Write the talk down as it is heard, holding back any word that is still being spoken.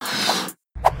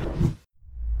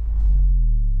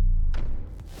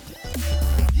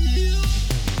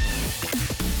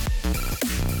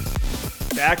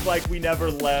back like we never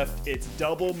left. It's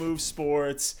Double Move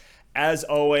Sports. As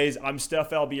always, I'm Steph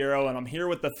Albiero, and I'm here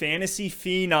with the fantasy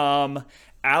phenom,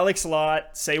 Alex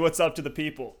Lott. Say what's up to the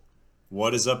people.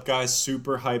 What is up, guys?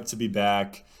 Super hyped to be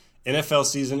back. NFL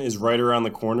season is right around the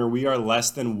corner. We are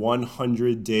less than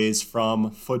 100 days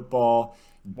from football.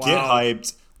 Wow. Get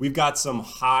hyped. We've got some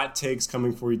hot takes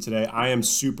coming for you today. I am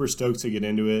super stoked to get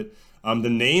into it. The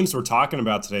names we're talking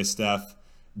about today, Steph,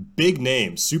 big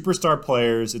names, superstar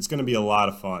players. It's going to be a lot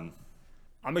of fun.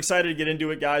 I'm excited to get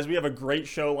into it, guys. We have a great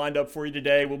show lined up for you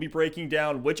today. We'll be breaking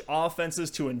down which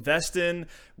offenses to invest in,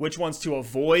 which ones to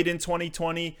avoid in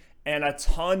 2020, and a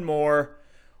ton more.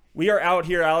 We are out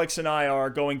here, Alex and I are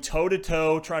going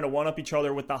toe-to-toe, trying to one-up each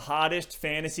other with the hottest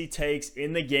fantasy takes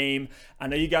in the game. I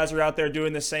know you guys are out there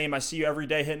doing the same. I see you every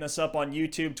day hitting us up on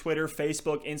YouTube, Twitter,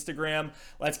 Facebook, Instagram.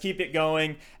 Let's keep it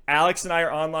going. Alex and I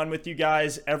are online with you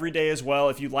guys every day as well.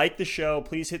 If you like the show,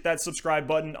 please hit that subscribe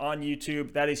button on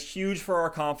YouTube. That is huge for our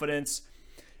confidence.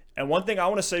 And one thing I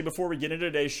want to say before we get into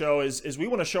today's show is we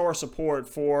want to show our support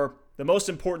for the most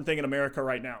important thing in America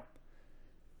right now.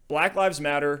 Black Lives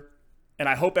Matter. And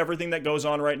I hope everything that goes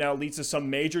on right now leads to some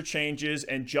major changes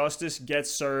and justice gets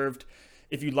served.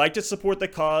 If you'd like to support the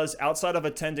cause outside of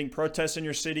attending protests in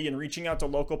your city and reaching out to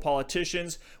local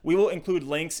politicians, we will include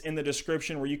links in the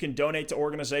description where you can donate to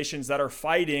organizations that are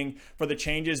fighting for the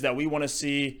changes that we want to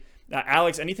see.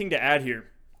 Alex, anything to add here?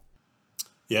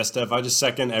 Yeah, Steph, I just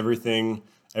second everything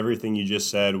you just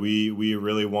said. We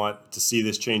really want to see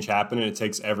this change happen, and it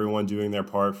takes everyone doing their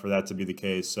part for that to be the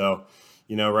case. So,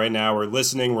 right now we're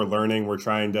listening, we're learning, we're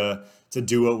trying to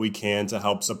do what we can to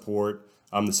help support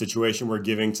the situation. We're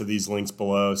giving to these links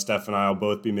below. Steph and I will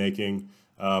both be making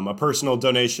a personal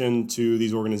donation to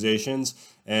these organizations.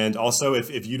 And also,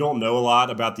 if you don't know a lot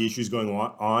about the issues going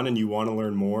on and you want to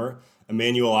learn more,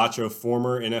 Emmanuel Acho,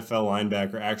 former NFL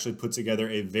linebacker, actually put together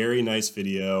a very nice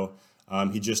video.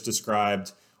 He just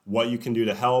described what you can do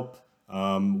to help,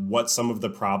 what some of the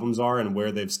problems are and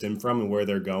where they've stemmed from and where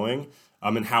they're going.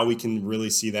 And how we can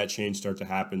really see that change start to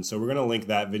happen. So we're going to link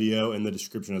that video in the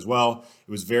description as well.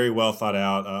 It was very well thought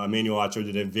out. Emmanuel Acho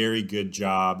did a very good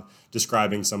job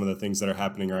describing some of the things that are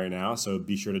happening right now. So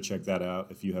be sure to check that out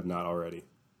if you have not already.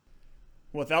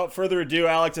 Without further ado,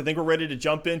 Alex, I think we're ready to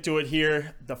jump into it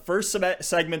here. The first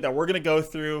segment that we're going to go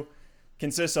through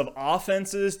consists of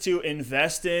offenses to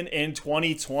invest in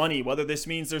 2020. Whether this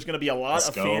means there's going to be a lot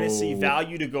of fantasy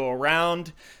value to go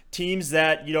around. Teams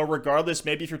that, regardless,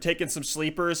 maybe if you're taking some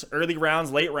sleepers, early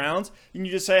rounds, late rounds, you can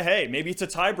just say, hey, maybe it's a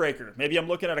tiebreaker. Maybe I'm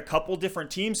looking at a couple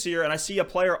different teams here and I see a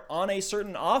player on a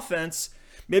certain offense.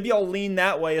 Maybe I'll lean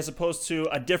that way as opposed to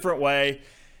a different way.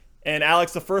 And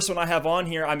Alex, the first one I have on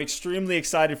here, I'm extremely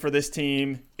excited for this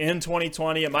team in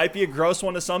 2020. It might be a gross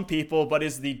one to some people, but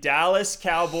it's the Dallas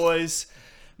Cowboys.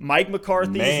 Mike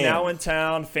McCarthy is now in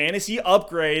town. Fantasy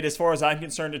upgrade, as far as I'm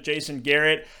concerned, to Jason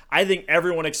Garrett. I think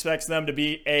everyone expects them to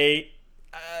be a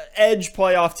edge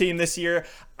playoff team this year.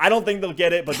 I don't think they'll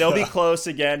get it, but they'll be close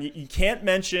again. You can't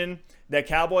mention that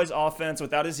Cowboys offense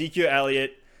without Ezekiel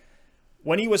Elliott.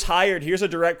 When he was hired, here's a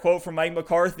direct quote from Mike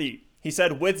McCarthy. He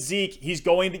said, with Zeke, he's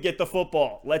going to get the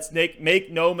football. Let's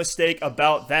make no mistake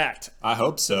about that. I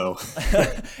hope so.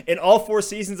 In all 4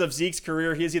 seasons of Zeke's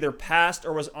career, he has either passed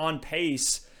or was on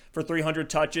pace for 300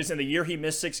 touches. In the year he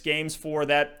missed 6 games for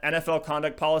that NFL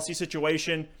conduct policy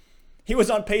situation, he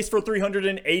was on pace for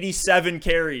 387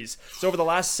 carries. So over the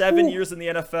last 7 years in the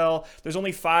NFL, there's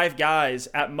only 5 guys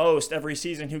at most every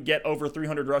season who get over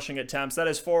 300 rushing attempts. That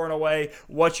is far and away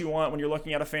what you want when you're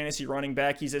looking at a fantasy running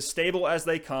back. He's as stable as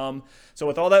they come. So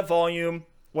with all that volume,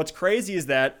 what's crazy is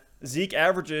that Zeke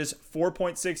averages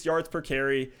 4.6 yards per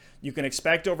carry. You can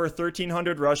expect over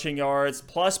 1,300 rushing yards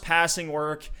plus passing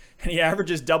work, and he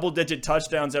averages double-digit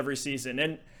touchdowns every season.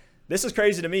 And this is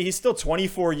crazy to me. He's still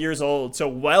 24 years old, so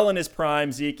well in his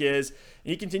prime, Zeke is.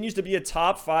 He continues to be a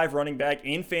top 5 running back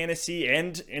in fantasy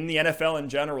and in the NFL in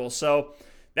general. So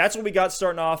that's what we got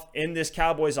starting off in this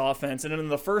Cowboys offense. And then in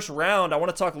the first round, I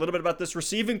want to talk a little bit about this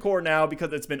receiving core now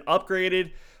because it's been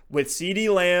upgraded with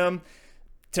CeeDee Lamb.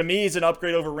 To me, he's an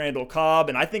upgrade over Randall Cobb,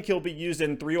 and I think he'll be used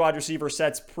in 3 wide receiver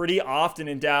sets pretty often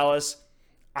in Dallas.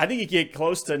 I think he can get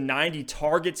close to 90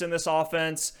 targets in this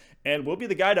offense, and will be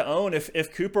the guy to own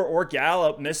if Cooper or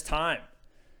Gallup miss time.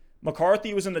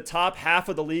 McCarthy was in the top half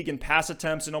of the league in pass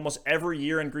attempts in almost every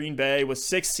year in Green Bay, with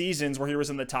 6 seasons where he was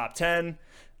in the top 10.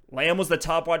 Lamb was the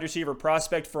top wide receiver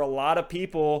prospect for a lot of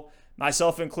people,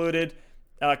 myself included,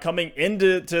 coming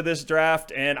into this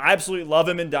draft, and I absolutely love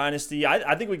him in Dynasty.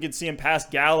 I think we could see him pass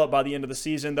Gallup by the end of the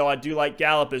season, though I do like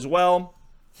Gallup as well.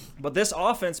 But this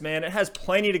offense, man, it has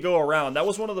plenty to go around. That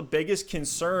was one of the biggest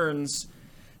concerns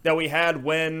that we had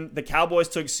when the Cowboys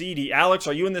took CeeDee. Alex,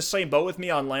 are you in the same boat with me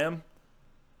on Lamb?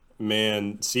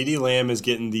 Man, CeeDee Lamb is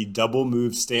getting the double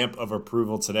move stamp of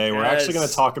approval today. We're actually going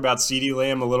to Yes. talk about CeeDee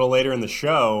Lamb a little later in the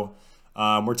show.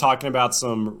 We're talking about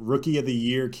some Rookie of the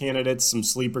Year candidates, some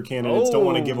sleeper candidates. Don't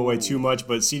want to give away too Oh, much,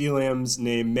 but CeeDee Lamb's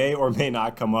name may or may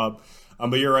not come up.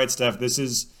 But you're right, Steph. This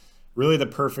is really the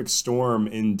perfect storm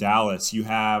in Dallas. You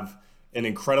have an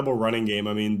incredible running game.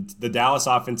 I mean, the Dallas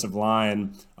offensive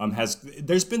line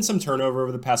there's been some turnover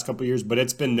over the past couple of years, but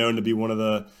it's been known to be one of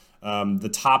the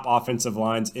top offensive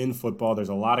lines in football. There's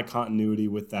a lot of continuity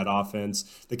with that offense.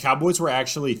 The Cowboys were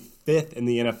actually fifth in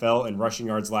the NFL in rushing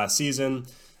yards last season.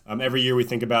 Every year we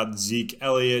think about Zeke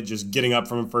Elliott just getting up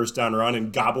from a first down run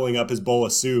and gobbling up his bowl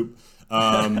of soup.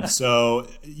 So,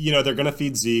 they're going to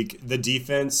feed Zeke. The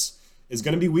defense is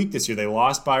going to be weak this year. They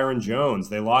lost Byron Jones.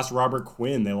 They lost Robert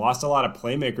Quinn. They lost a lot of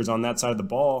playmakers on that side of the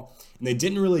ball, and they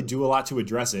didn't really do a lot to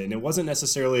address it. And it wasn't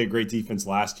necessarily a great defense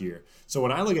last year. So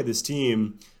when I look at this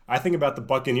team, I think about the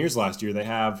Buccaneers last year. They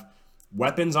have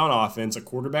weapons on offense, a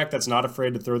quarterback that's not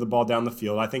afraid to throw the ball down the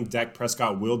field. I think Dak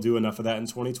Prescott will do enough of that in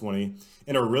 2020,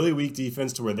 and a really weak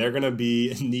defense to where they're going to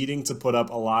be needing to put up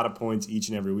a lot of points each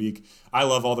and every week. I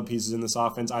love all the pieces in this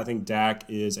offense. I think Dak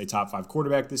is a top 5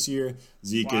 quarterback this year.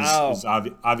 Zeke wow. is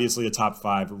obviously a top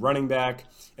 5 running back.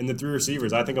 And the 3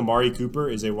 receivers, I think Amari Cooper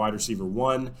is a wide receiver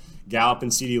 1. Gallup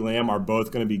and CeeDee Lamb are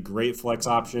both going to be great flex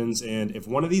options. And if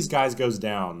one of these guys goes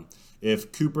down,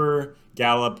 if Cooper,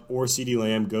 Gallup, or CeeDee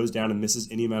Lamb goes down and misses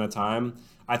any amount of time,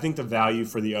 I think the value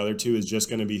for the other two is just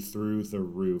going to be through the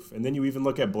roof. And then you even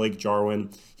look at Blake Jarwin.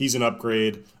 He's an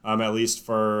upgrade, at least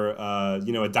for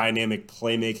a dynamic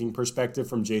playmaking perspective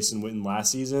from Jason Witten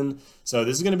last season. So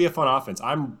this is going to be a fun offense.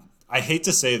 I hate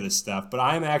to say this stuff, but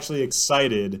I am actually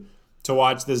excited to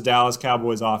watch this Dallas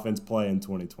Cowboys offense play in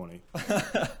 2020.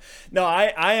 No,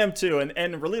 I am too.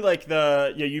 And really like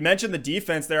you mentioned the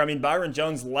defense there. I mean, Byron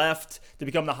Jones left to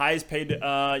become the highest paid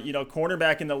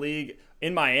cornerback in the league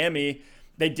in Miami.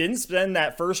 They didn't spend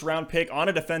that first round pick on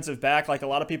a defensive back like a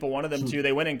lot of people wanted them to.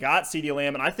 They went and got CeeDee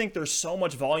Lamb, and I think there's so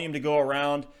much volume to go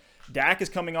around. Dak is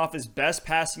coming off his best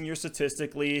passing year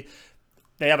statistically.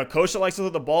 They have a coach that likes to throw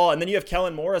the ball, and then you have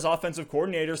Kellen Moore as offensive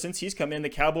coordinator. Since he's come in, the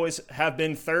Cowboys have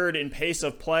been third in pace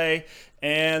of play.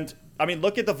 And, I mean,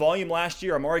 look at the volume last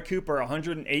year. Amari Cooper,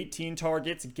 118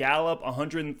 targets. Gallup,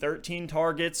 113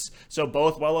 targets. So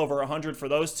both well over 100 for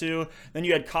those two. Then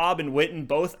you had Cobb and Witten,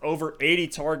 both over 80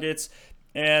 targets.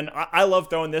 And I love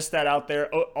throwing this stat out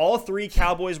there. All 3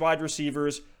 Cowboys wide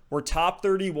receivers were top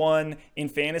 31 in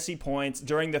fantasy points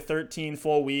during the 13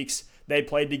 full weeks they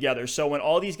played together. So when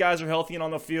all these guys are healthy and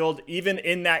on the field, even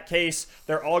in that case,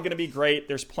 they're all going to be great.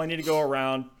 There's plenty to go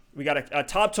around. We got a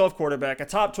top 12 quarterback, a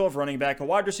top 12 running back, a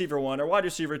wide receiver 1, a wide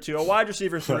receiver 2, a wide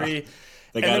receiver 3.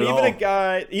 They And got then it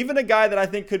even all. a guy that I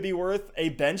think could be worth a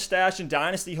bench stash and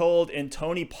dynasty hold in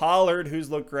Tony Pollard, who's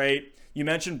looked great. You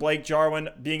mentioned Blake Jarwin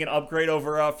being an upgrade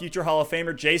over future Hall of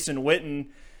Famer Jason Witten.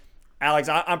 Alex,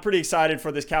 I'm pretty excited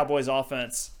for this Cowboys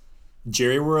offense.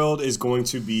 Jerry World is going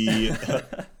to be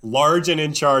large and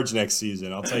in charge next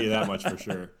season. I'll tell you that much for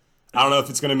sure. I don't know if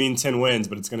it's going to mean 10 wins,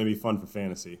 but it's going to be fun for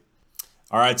fantasy.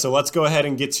 All right, so let's go ahead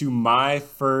and get to my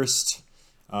first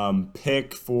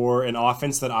pick for an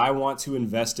offense that I want to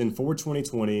invest in for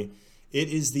 2020. It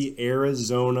is the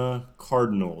Arizona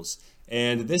Cardinals.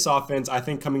 And this offense, I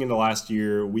think coming into last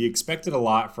year, we expected a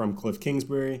lot from Cliff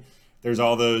Kingsbury. There's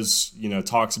all those,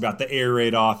 talks about the air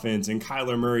raid offense and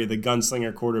Kyler Murray, the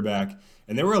gunslinger quarterback.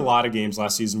 And there were a lot of games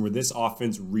last season where this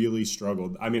offense really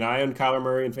struggled. I mean, I owned Kyler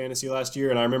Murray in fantasy last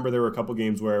year, and I remember there were a couple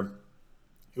games where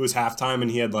it was halftime and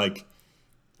he had like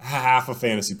half a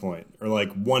fantasy point or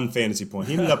like 1 fantasy point.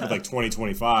 He ended up with like 20,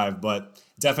 25, but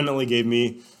definitely gave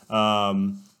me, a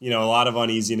lot of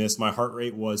uneasiness. My heart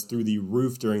rate was through the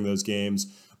roof during those games.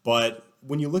 But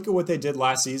when you look at what they did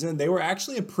last season, they were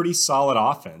actually a pretty solid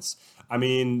offense. I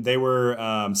mean, they were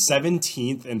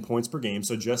 17th in points per game,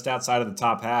 so just outside of the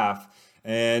top half.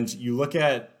 And you look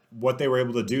at what they were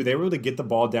able to do. They were able to get the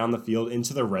ball down the field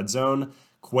into the red zone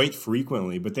quite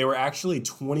frequently, but they were actually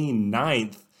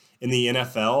 29th in the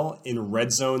NFL in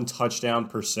red zone touchdown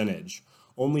percentage.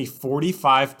 Only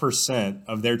 45%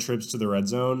 of their trips to the red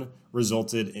zone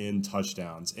resulted in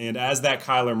touchdowns. And as that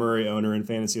Kyler Murray owner in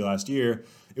fantasy last year,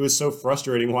 it was so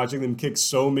frustrating watching them kick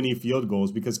so many field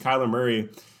goals because Kyler Murray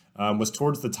was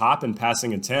towards the top in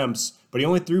passing attempts, but he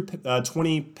only threw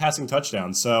 20 passing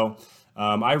touchdowns. So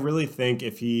I really think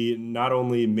if he not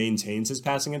only maintains his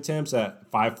passing attempts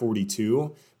at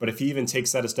 542, but if he even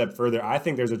takes that a step further, I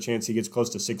think there's a chance he gets close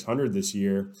to 600 this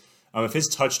year. If his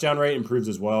touchdown rate improves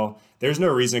as well, there's no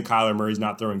reason Kyler Murray's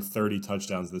not throwing 30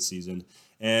 touchdowns this season.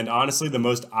 And honestly, the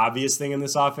most obvious thing in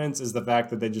this offense is the fact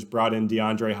that they just brought in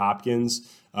DeAndre Hopkins,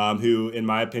 who, in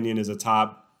my opinion, is a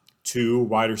top 2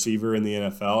 wide receiver in the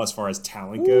NFL as far as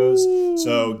talent goes. Ooh.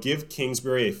 So give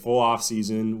Kingsbury a full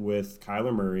offseason with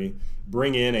Kyler Murray.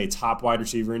 Bring in a top wide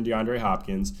receiver in DeAndre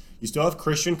Hopkins. You still have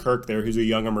Christian Kirk there, who's a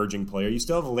young emerging player. You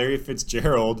still have Larry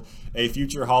Fitzgerald, a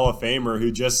future Hall of Famer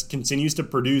who just continues to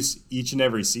produce each and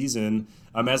every season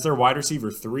as their wide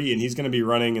receiver 3, and he's going to be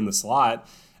running in the slot.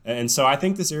 And so I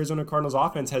think this Arizona Cardinals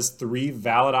offense has 3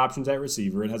 valid options at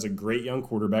receiver. It has a great young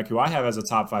quarterback who I have as a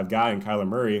top 5 guy in Kyler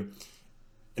Murray.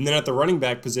 And then at the running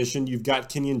back position, you've got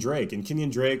Kenyon Drake. And Kenyon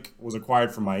Drake was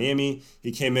acquired from Miami.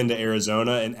 He came into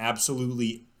Arizona and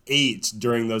absolutely ate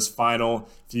during those final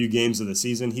few games of the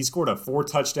season. He scored a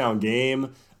 4-touchdown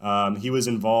game. He was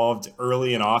involved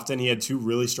early and often. He had 2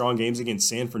 really strong games against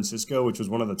San Francisco, which was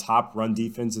one of the top run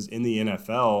defenses in the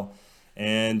NFL.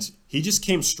 And he just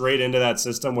came straight into that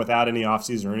system without any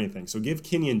offseason or anything. So give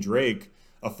Kenyon Drake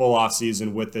a full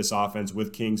offseason with this offense,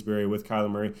 with Kingsbury, with Kyler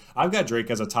Murray. I've got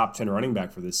Drake as a top 10 running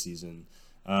back for this season.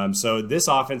 So this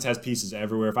offense has pieces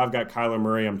everywhere. If I've got Kyler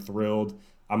Murray, I'm thrilled.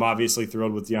 I'm obviously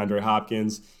thrilled with DeAndre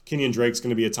Hopkins. Kenyon Drake's going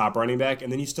to be a top running back.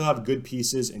 And then you still have good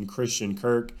pieces in Christian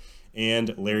Kirk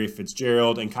and Larry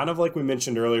Fitzgerald. And kind of like we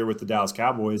mentioned earlier with the Dallas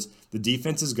Cowboys, the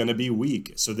defense is going to be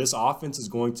weak. So this offense is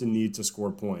going to need to score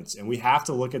points. And we have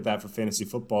to look at that for fantasy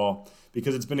football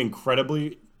because it's been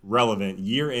incredibly relevant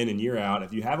year in and year out.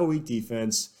 If you have a weak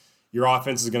defense, your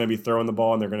offense is going to be throwing the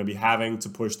ball and they're going to be having to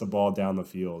push the ball down the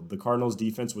field. The Cardinals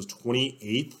defense was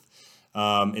 28th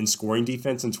in scoring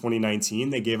defense in 2019.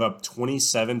 They gave up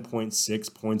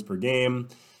 27.6 points per game.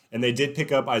 And they did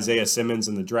pick up Isaiah Simmons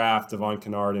in the draft, Devon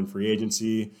Kennard in free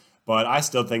agency. But I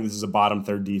still think this is a bottom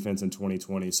 3rd defense in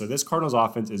 2020. So this Cardinals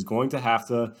offense is going to have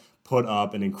to put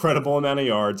up an incredible amount of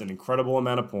yards, an incredible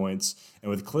amount of points. And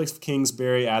with Cliff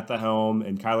Kingsbury at the helm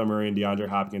and Kyler Murray and DeAndre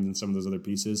Hopkins and some of those other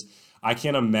pieces, I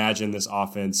can't imagine this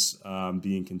offense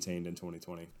being contained in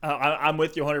 2020. I'm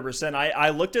with you 100%. I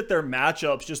looked at their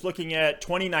matchups, just looking at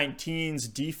 2019's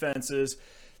defenses.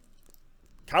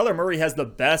 Kyler Murray has the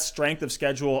best strength of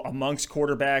schedule amongst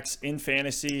quarterbacks in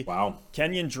fantasy. Wow.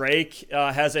 Kenyon Drake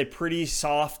has a pretty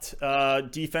soft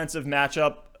defensive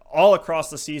matchup all across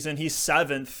the season. He's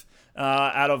 7th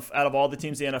out of all the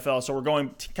teams in the NFL. So we're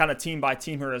going kind of team by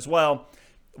team here as well.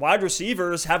 Wide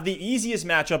receivers have the easiest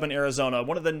matchup in Arizona,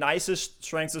 one of the nicest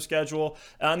strengths of schedule.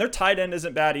 And their tight end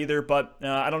isn't bad either, but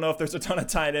I don't know if there's a ton of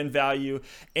tight end value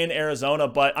in Arizona.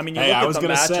 But, I mean, you look at the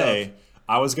matchup.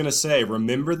 I was going to say,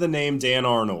 remember the name Dan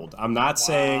Arnold. I'm not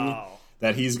saying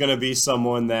that he's going to be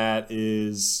someone that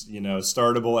is,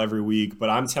 startable every week, but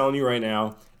I'm telling you right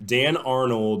now, Dan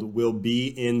Arnold will be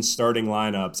in starting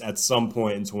lineups at some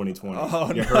point in 2020.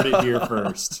 Oh, you heard it here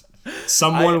first.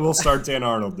 Someone will start Dan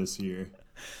Arnold this year.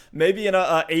 Maybe in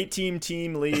a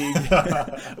 8-team league,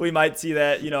 we might see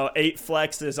that, 8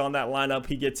 flexes on that lineup.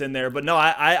 He gets in there. But no,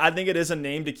 I think it is a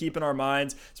name to keep in our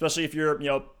minds, especially if you're,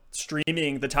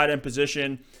 streaming the tight end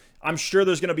position. I'm sure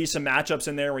there's going to be some matchups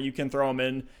in there where you can throw him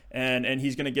in and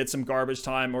he's going to get some garbage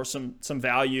time or some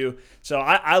value. So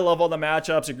I love all the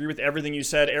matchups. Agree with everything you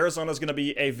said. Arizona's going to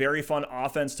be a very fun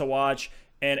offense to watch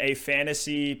and a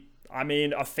fantasy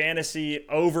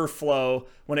overflow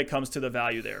when it comes to the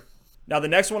value there. Now, the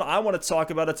next one I want to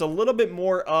talk about, it's a little bit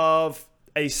more of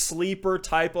a sleeper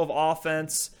type of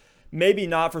offense. Maybe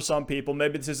not for some people.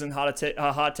 Maybe this isn't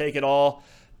a hot take at all.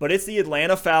 But it's the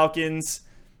Atlanta Falcons,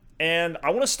 and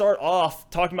I want to start off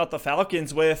talking about the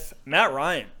Falcons with Matt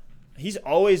Ryan. He's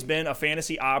always been a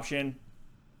fantasy option.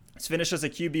 He's finished as a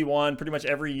QB1 pretty much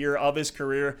every year of his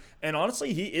career, and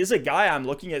honestly, he is a guy I'm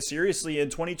looking at seriously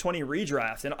in 2020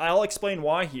 redraft, and I'll explain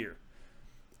why here.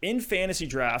 In fantasy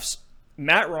drafts,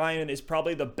 Matt Ryan is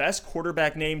probably the best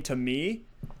quarterback name to me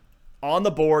on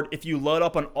the board if you load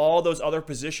up on all those other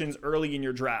positions early in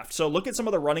your draft. So look at some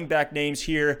of the running back names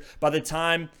here. By the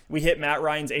time we hit Matt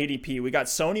Ryan's ADP, we got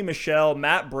Sony Michel,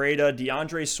 Matt Breida,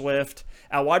 DeAndre Swift.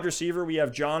 At wide receiver, we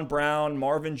have John Brown,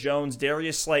 Marvin Jones,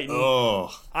 Darius Slayton.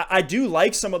 I do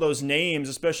like some of those names,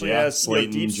 especially as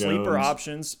deep sleeper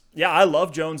options. Yeah, I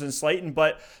love Jones and Slayton.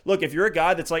 But look, if you're a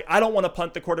guy that's like, I don't want to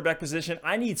punt the quarterback position,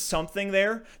 I need something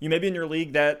there. You may be in your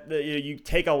league that you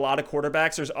take a lot of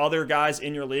quarterbacks. There's other guys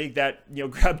in your league that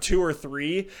grab 2 or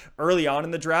 3 early on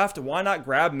in the draft. Why not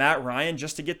grab Matt Ryan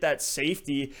just to get that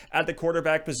safety at the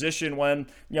quarterback position when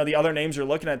the other names you're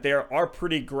looking at there are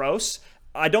pretty gross?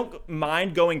 I don't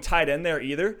mind going tight end there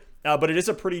either. but it is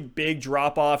a pretty big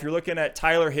drop off. You're looking at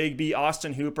Tyler Higbee,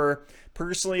 Austin Hooper.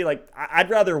 Personally, like I'd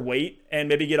rather wait and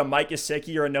maybe get a Mike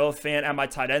Gesicki or a Noah Fant at my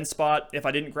tight end spot if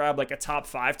I didn't grab like a top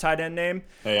 5 tight end name.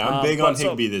 Hey, I'm big on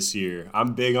Higbee this year.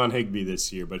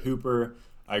 But Hooper,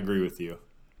 I agree with you.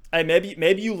 Hey,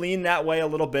 maybe you lean that way a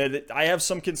little bit. I have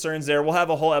some concerns there. We'll have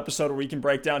a whole episode where we can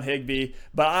break down Higbee.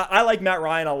 But I like Matt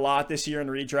Ryan a lot this year in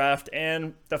redraft,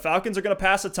 and the Falcons are going to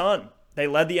pass a ton. They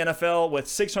led the NFL with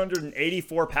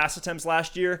 684 pass attempts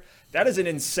last year. That is an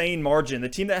insane margin. The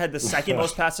team that had the second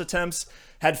most pass attempts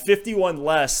had 51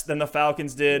 less than the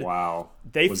Falcons did. Wow.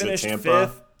 They finished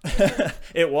 5th.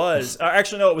 It was.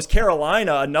 Actually, no, it was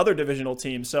Carolina, another divisional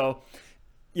team. So,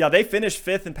 yeah, they finished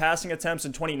 5th in passing attempts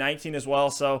in 2019 as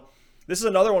well. So, this is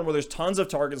another one where there's tons of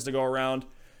targets to go around.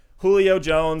 Julio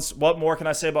Jones, what more can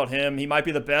I say about him? He might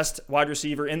be the best wide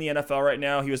receiver in the NFL right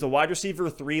now. He was the wide receiver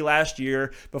 3 last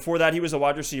year. Before that, he was a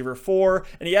wide receiver 4,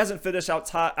 and he hasn't finished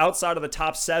outside of the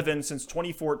top 7 since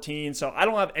 2014. So I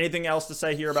don't have anything else to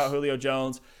say here about Julio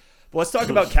Jones. But let's talk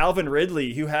about Calvin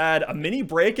Ridley, who had a mini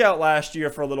breakout last year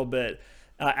for a little bit.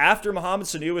 After Mohamed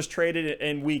Sanu was traded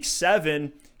in Week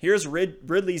 7, here's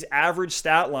Ridley's average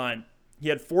stat line. He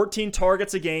had 14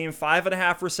 targets a game,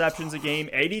 5.5 receptions a game,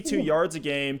 82 yards a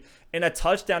game, and a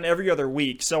touchdown every other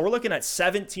week. So we're looking at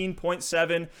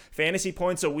 17.7 fantasy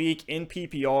points a week in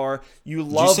PPR. You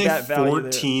love that value.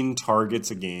 14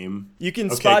 targets a game. You can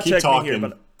spot check me here,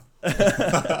 but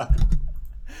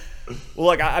well,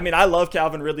 look, I mean, I love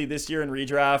Calvin Ridley this year in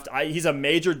redraft. He's a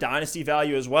major dynasty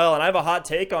value as well, and I have a hot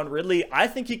take on Ridley. I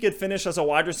think he could finish as a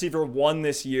wide receiver 1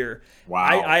 this year. Wow.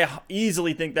 I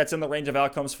easily think that's in the range of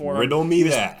outcomes for him.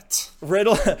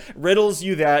 Riddles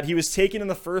you that. He was taken in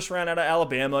the first round out of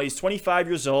Alabama. He's 25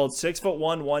 years old, 6'1",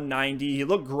 190. He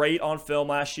looked great on film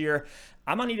last year.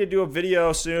 I'm going to need to do a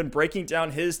video soon breaking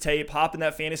down his tape, hop in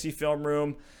that fantasy film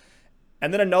room.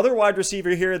 And then another wide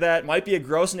receiver here that might be a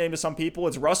gross name to some people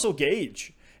is Russell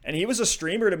Gage. And he was a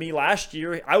streamer to me last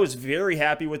year. I was very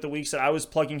happy with the weeks that I was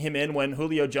plugging him in when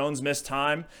Julio Jones missed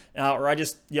time, or I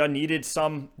just needed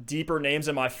some deeper names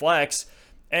in my flex.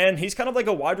 And he's kind of like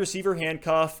a wide receiver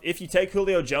handcuff if you take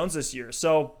Julio Jones this year.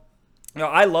 So,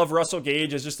 I love Russell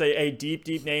Gage as just a deep,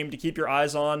 deep name to keep your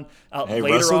eyes on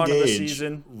later on in the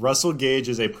season. Russell Gage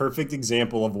is a perfect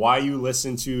example of why you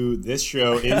listen to this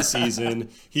show in season.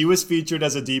 He was featured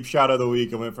as a deep shot of the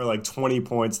week and went for like 20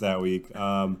 points that week.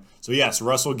 So, yes,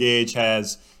 Russell Gage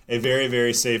has a very,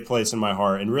 very safe place in my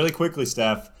heart. And really quickly,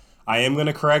 Steph, I am going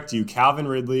to correct you. Calvin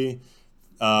Ridley,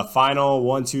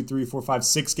 final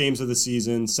 6 games of the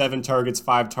season, 7 targets,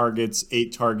 5 targets,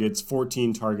 8 targets,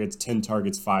 14 targets, 10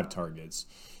 targets, 5 targets.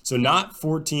 So not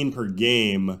 14 per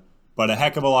game, but a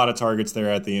heck of a lot of targets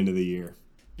there at the end of the year.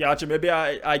 Gotcha. Maybe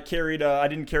I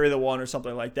didn't carry the 1 or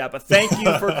something like that. But thank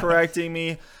you for correcting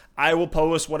me. I will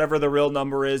post whatever the real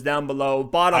number is down below.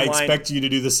 I expect you to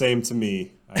do the same to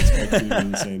me.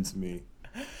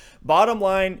 Bottom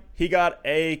line, he got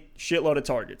a shitload of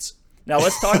targets. Now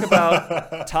let's talk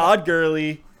about Todd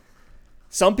Gurley.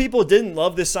 Some people didn't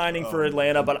love this signing for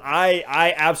Atlanta, but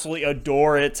I absolutely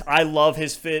adore it. I love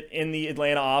his fit in the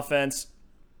Atlanta offense.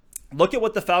 Look at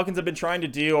what the Falcons have been trying to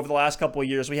do over the last couple of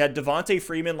years. We had Devontae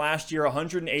Freeman last year,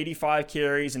 185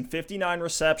 carries and 59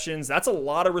 receptions. That's a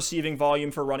lot of receiving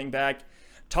volume for running back.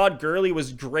 Todd Gurley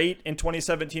was great in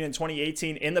 2017 and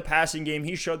 2018 in the passing game.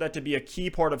 He showed that to be a key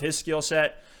part of his skill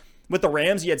set. With the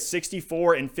Rams, he had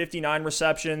 64 and 59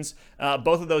 receptions,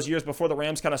 both of those years before the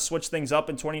Rams kind of switched things up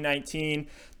in 2019.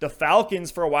 The Falcons,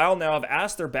 for a while now, have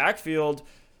asked their backfield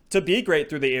to be great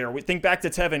through the air. We think back to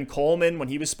Tevin Coleman when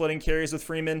he was splitting carries with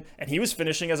Freeman, and he was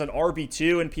finishing as an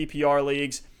RB2 in PPR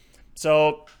leagues.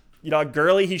 So,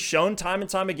 Gurley, he's shown time and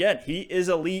time again, he is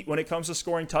elite when it comes to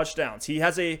scoring touchdowns. He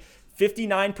has a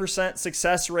 59%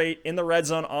 success rate in the red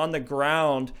zone on the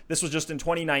ground. This was just in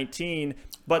 2019.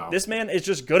 But This man is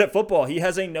just good at football. He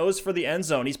has a nose for the end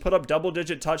zone. He's put up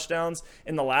double-digit touchdowns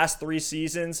in the last 3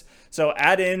 seasons. So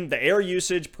add in the air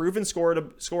usage, proven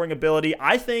scoring ability.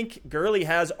 I think Gurley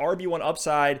has RB1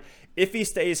 upside if he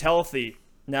stays healthy.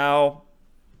 Now,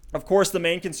 of course, the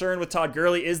main concern with Todd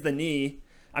Gurley is the knee.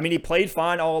 I mean, he played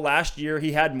fine all last year.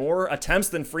 He had more attempts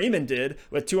than Freeman did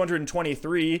with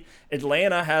 223.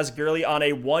 Atlanta has Gurley on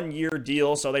a 1-year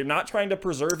deal, so they're not trying to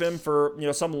preserve him for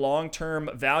some long-term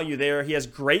value there. He has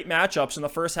great matchups in the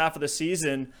first half of the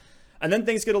season, and then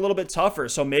things get a little bit tougher.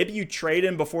 So maybe you trade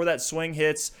him before that swing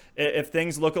hits if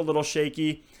things look a little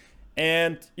shaky.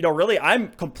 And, really, I'm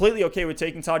completely okay with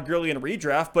taking Todd Gurley in a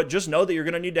redraft, but just know that you're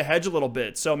going to need to hedge a little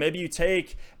bit. So maybe you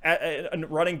take a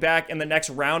running back in the next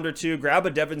round or two, grab a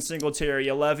Devin Singletary,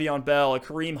 a Le'Veon Bell, a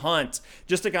Kareem Hunt,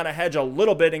 just to kind of hedge a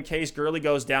little bit in case Gurley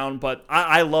goes down. But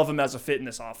I love him as a fit in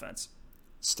this offense.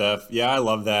 Steph, yeah, I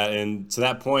love that. And to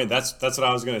that point, that's what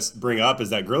I was going to bring up,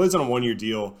 is that Gurley's on a one-year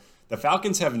deal. The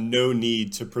Falcons have no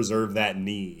need to preserve that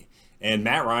knee. And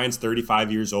Matt Ryan's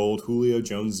 35 years old. Julio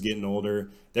Jones is getting older.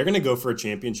 They're going to go for a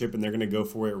championship, and they're going to go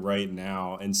for it right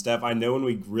now. And, Steph, I know when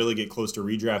we really get close to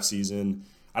redraft season,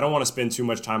 I don't want to spend too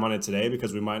much time on it today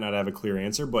because we might not have a clear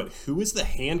answer, but who is the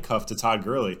handcuff to Todd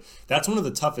Gurley? That's one of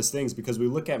the toughest things because we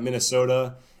look at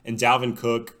Minnesota, and Dalvin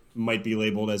Cook might be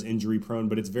labeled as injury prone,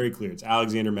 but it's very clear. It's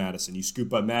Alexander Mattison. You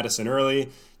scoop up Mattison early,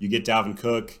 you get Dalvin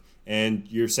Cook, and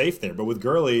you're safe there. But with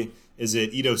Gurley, is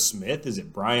it Ito Smith? Is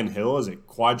it Brian Hill? Is it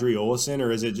Quadri Olison?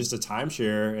 Or is it just a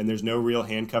timeshare and there's no real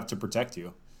handcuff to protect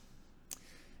you?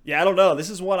 Yeah, I don't know. This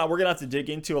is one we're going to have to dig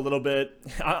into a little bit.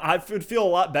 I would feel a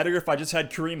lot better if I just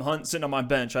had Kareem Hunt sitting on my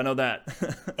bench. I know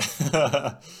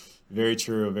that. Very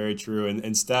true, very true.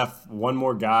 And Steph, one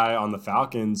more guy on the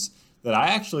Falcons that I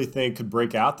actually think could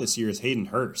break out this year is Hayden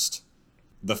Hurst.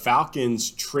 The Falcons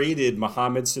traded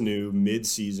Mohamed Sanu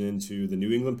mid-season to the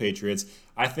New England Patriots.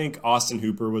 I think Austin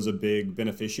Hooper was a big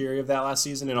beneficiary of that last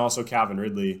season, and also Calvin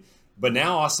Ridley. But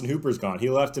now Austin Hooper's gone. He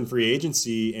left in free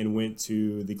agency and went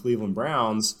to the Cleveland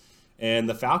Browns, and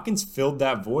the Falcons filled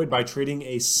that void by trading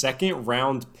a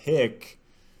second-round pick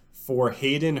for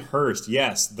Hayden Hurst.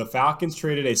 Yes, the Falcons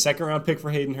traded a second-round pick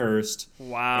for Hayden Hurst.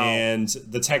 Wow. And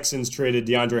the Texans traded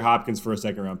DeAndre Hopkins for a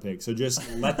second-round pick. So just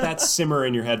let that simmer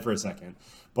in your head for a second.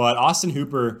 But Austin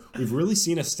Hooper, we've really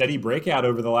seen a steady breakout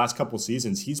over the last couple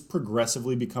seasons. He's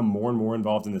progressively become more and more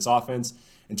involved in this offense.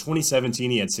 In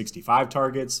 2017, he had 65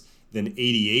 targets, then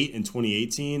 88 in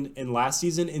 2018. And last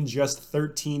season, in just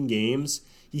 13 games,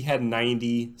 he had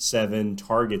 97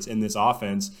 targets in this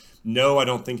offense. No, I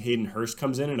don't think Hayden Hurst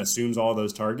comes in and assumes all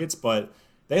those targets, but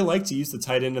they like to use the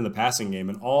tight end in the passing game,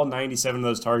 and all 97 of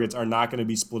those targets are not going to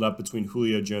be split up between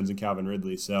Julio Jones and Calvin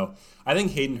Ridley. So I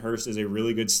think Hayden Hurst is a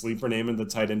really good sleeper name in the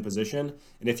tight end position,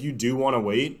 and if you do want to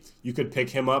wait, you could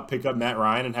pick him up, pick up Matt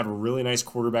Ryan, and have a really nice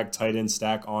quarterback tight end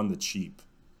stack on the cheap.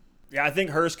 Yeah, I think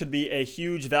Hurst could be a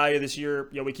huge value this year.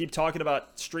 We keep talking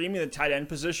about streaming the tight end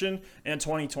position in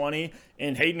 2020,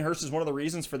 and Hayden Hurst is one of the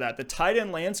reasons for that. The tight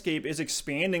end landscape is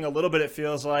expanding a little bit, it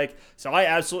feels like. So I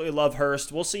absolutely love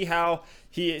Hurst. We'll see how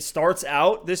he starts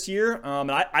out this year. And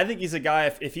I think he's a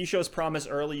guy, if he shows promise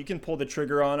early, you can pull the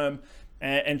trigger on him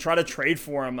and try to trade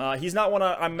for him. He's not one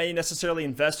I may necessarily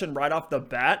invest in right off the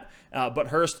bat, but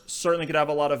Hurst certainly could have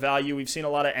a lot of value. We've seen a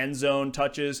lot of end zone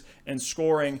touches and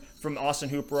scoring from Austin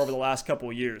Hooper over the last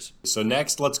couple of years. So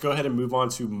next, let's go ahead and move on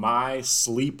to my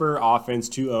sleeper offense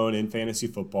to own in fantasy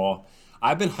football.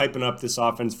 I've been hyping up this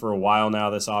offense for a while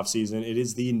now this offseason. It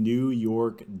is the New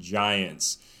York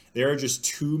Giants. There are just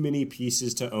too many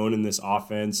pieces to own in this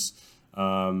offense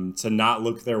to not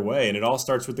look their way, and it all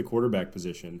starts with the quarterback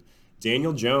position.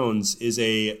 Daniel Jones is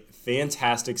a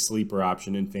fantastic sleeper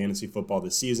option in fantasy football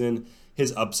this season.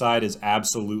 His upside is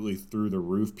absolutely through the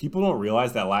roof. People don't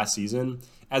realize that last season,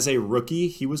 as a rookie,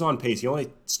 he was on pace. He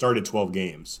only started 12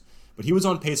 games, but he was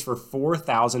on pace for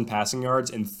 4,000 passing yards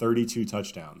and 32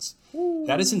 touchdowns. Ooh.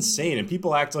 That is insane. And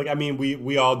people act like,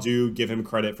 we all do give him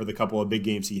credit for the couple of big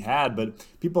games he had, but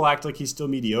people act like he's still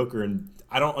mediocre, and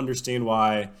I don't understand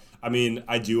why.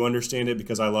 I do understand it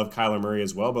because I love Kyler Murray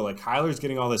as well, but Kyler's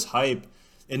getting all this hype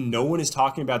and no one is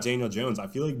talking about Daniel Jones. I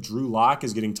feel like Drew Lock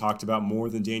is getting talked about more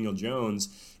than Daniel Jones,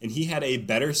 and he had a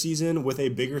better season with a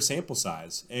bigger sample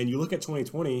size. And you look at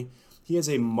 2020, he has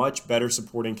a much better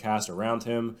supporting cast around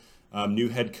him. New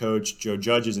head coach Joe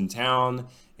Judge is in town,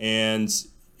 and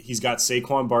he's got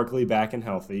Saquon Barkley back and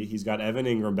healthy. He's got Evan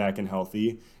Ingram back and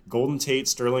healthy. Golden Tate,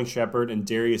 Sterling Shepard, and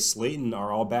Darius Slayton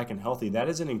are all back and healthy. That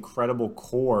is an incredible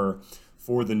core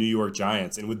for the New York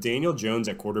Giants. And with Daniel Jones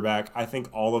at quarterback, I think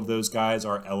all of those guys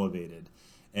are elevated.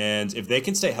 And if they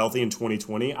can stay healthy in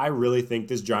 2020, I really think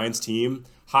this Giants team,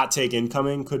 hot take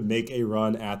incoming, could make a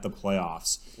run at the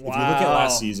playoffs. Wow. If you look at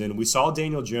last season, we saw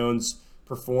Daniel Jones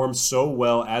perform so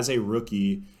well as a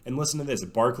rookie. And listen to this,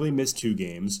 Barkley missed 2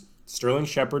 games. Sterling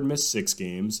Shepard missed 6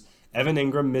 games. Evan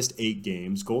Ingram missed 8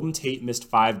 games. Golden Tate missed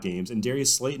 5 games. And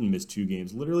Darius Slayton missed 2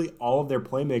 games. Literally all of their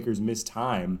playmakers missed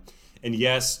time. And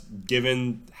yes,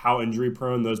 given how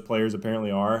injury-prone those players apparently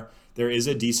are, there is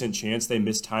a decent chance they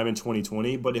miss time in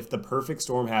 2020. But if the perfect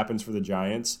storm happens for the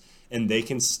Giants and they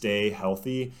can stay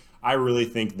healthy, I really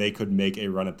think they could make a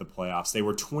run at the playoffs. They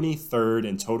were 23rd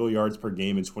in total yards per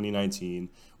game in 2019,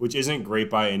 which isn't great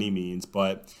by any means,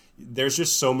 but there's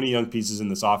just so many young pieces in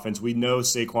this offense. We know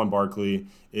Saquon Barkley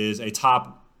is a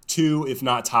top 2, if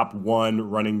not top 1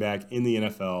 running back in the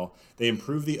NFL. They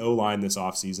improved the O-line this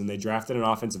offseason. They drafted an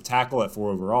offensive tackle at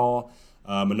 4 overall,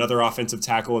 another offensive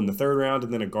tackle in the 3rd round,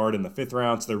 and then a guard in the 5th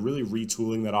round. So they're really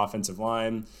retooling that offensive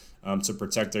line to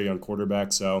protect their young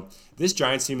quarterback. So this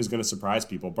Giants team is going to surprise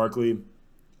people. Barkley,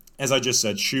 as I just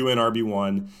said, shoe-in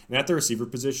RB1. And at the receiver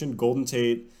position, Golden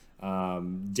Tate,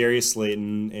 Darius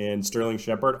Slayton, and Sterling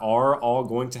Shepard are all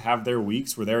going to have their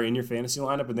weeks where they're in your fantasy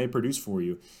lineup and they produce for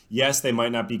you. Yes, they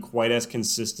might not be quite as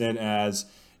consistent as,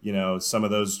 some of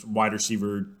those wide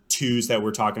receiver 2s that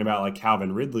we're talking about, like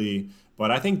Calvin Ridley, but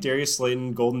I think Darius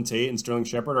Slayton, Golden Tate, and Sterling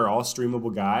Shepard are all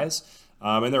streamable guys,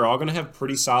 and they're all going to have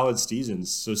pretty solid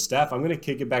seasons. So, Steph, I'm going to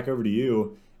kick it back over to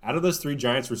you. Out of those 3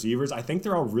 Giants receivers, I think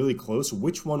they're all really close.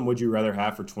 Which one would you rather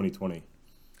have for 2020?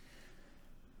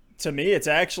 To me, it's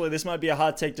actually, this might be a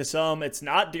hot take to some. It's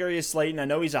not Darius Slayton. I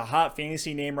know he's a hot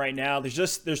fantasy name right now.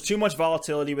 There's too much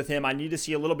volatility with him. I need to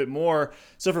see a little bit more.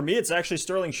 So for me, it's actually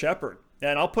Sterling Shepard.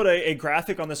 And I'll put a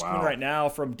graphic on the screen right now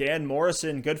from Dan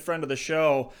Morrison, good friend of the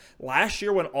show. Last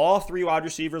year, when all 3 wide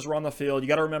receivers were on the field, you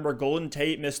got to remember Golden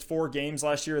Tate missed 4 games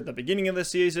last year at the beginning of the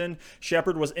season.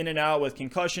 Shepard was in and out with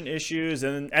concussion issues,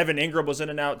 and Evan Ingram was in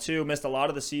and out too, missed a lot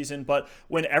of the season. But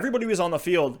when everybody was on the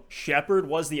field, Shepard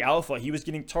was the alpha. He was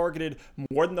getting targeted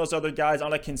more than those other guys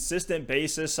on a consistent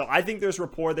basis. So I think there's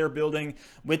rapport they're building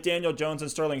with Daniel Jones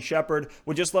and Sterling Shepard.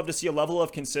 Would just love to see a level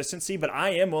of consistency, but I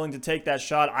am willing to take that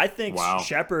shot. I think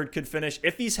Shepard could finish,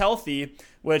 if he's healthy,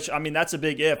 which, I mean, that's a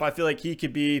big if. I feel like he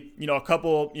could be,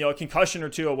 a concussion or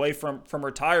 2 away from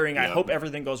retiring. I hope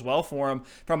everything goes well for him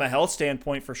from a health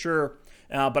standpoint for sure.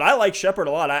 But I like Shepard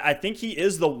a lot. I think he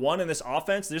is the one in this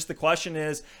offense. Just the question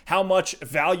is, how much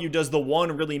value does the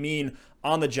one really mean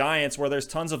on the Giants, where there's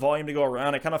tons of volume to go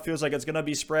around? It kind of feels like it's going to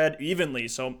be spread evenly.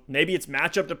 So maybe it's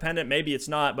matchup dependent, maybe it's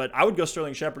not. But I would go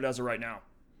Sterling Shepard as of right now.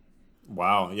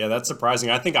 Wow. Yeah, that's surprising.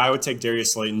 I think I would take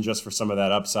Darius Slayton just for some of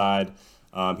that upside.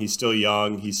 He's still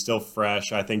young. He's still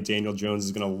fresh. I think Daniel Jones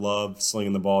is going to love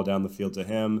slinging the ball down the field to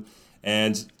him.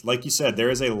 And like you said, there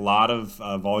is a lot of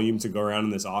volume to go around in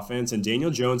this offense, and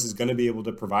Daniel Jones is going to be able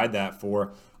to provide that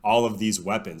for all of these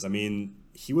weapons. I mean,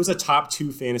 he was a top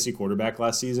 2 fantasy quarterback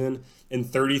last season in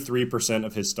 33%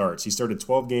 of his starts. He started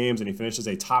 12 games, and he finished as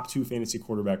a top 2 fantasy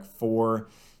quarterback 4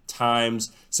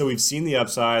 times. So we've seen the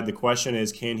upside. The question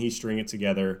is, can he string it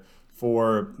together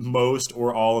for most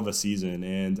or all of a season?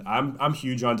 And I'm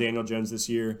huge on Daniel Jones this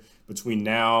year. Between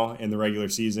now and the regular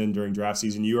season, during draft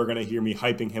season, you are going to hear me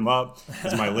hyping him up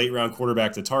as my late round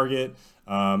quarterback to target,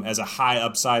 as a high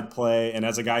upside play, and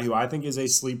as a guy who I think is a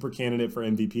sleeper candidate for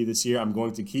MVP this year. I'm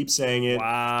going to keep saying it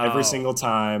every single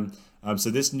time.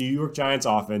 So this New York Giants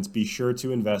offense, be sure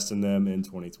to invest in them in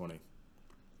 2020.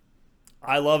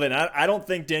 I love it. I don't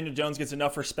think Daniel Jones gets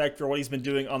enough respect for what he's been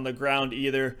doing on the ground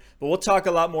either. But we'll talk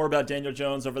a lot more about Daniel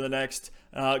Jones over the next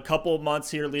couple of months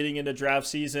here leading into draft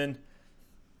season.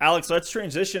 Alex, let's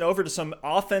transition over to some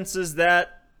offenses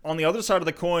that, on the other side of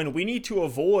the coin, we need to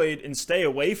avoid and stay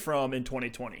away from in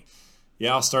 2020.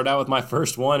 Yeah, I'll start out with my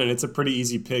first one, and it's a pretty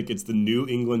easy pick. It's the New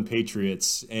England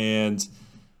Patriots. And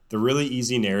the really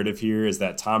easy narrative here is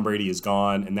that Tom Brady is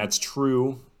gone, and that's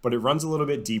true, but it runs a little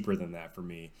bit deeper than that for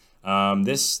me.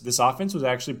 This offense was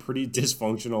actually pretty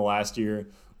dysfunctional last year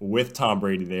with Tom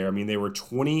Brady there. I mean, they were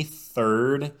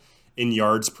 23rd in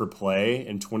yards per play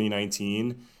in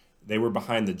 2019. They were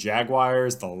behind the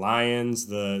Jaguars, the Lions,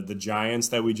 the Giants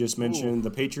that we just mentioned. Ooh. The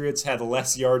Patriots had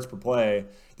less yards per play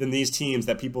than these teams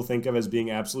that people think of as being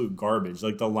absolute garbage.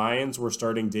 Like the Lions were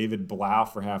starting David Blau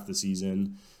for half the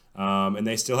season, and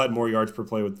they still had more yards per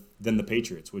play than the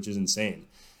Patriots, which is insane.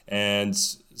 And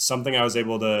something I was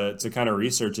able to kind of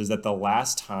research is that the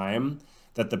last time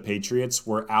that the Patriots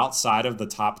were outside of the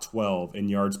top 12 in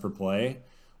yards per play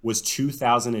was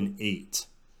 2008.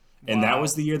 And that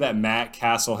was the year that Matt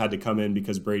Castle had to come in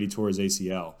because Brady tore his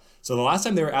ACL. So the last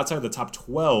time they were outside of the top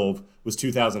 12 was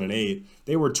 2008.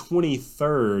 They were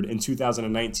 23rd in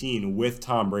 2019 with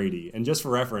Tom Brady. And just for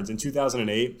reference, in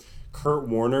 2008, Kurt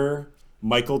Warner,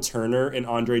 Michael Turner, and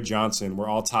Andre Johnson were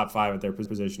all top 5 at their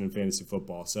position in fantasy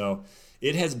football. So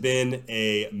it has been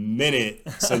a minute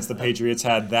since the Patriots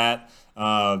had that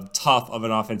tough of an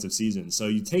offensive season. So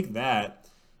you take that,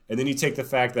 and then you take the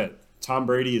fact that Tom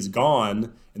Brady is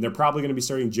gone, and they're probably going to be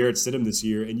starting Jarrett Stidham this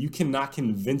year, and you cannot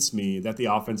convince me that the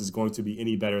offense is going to be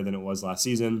any better than it was last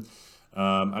season.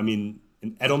 I mean,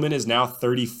 Edelman is now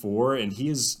 34, and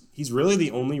he's really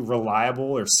the only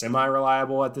reliable or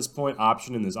semi-reliable at this point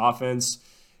option in this offense.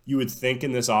 You would think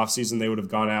in this offseason they would have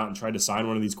gone out and tried to sign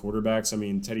one of these quarterbacks. I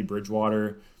mean, Teddy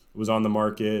Bridgewater was on the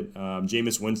market.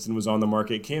 Jameis Winston was on the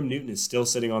market. Cam Newton is still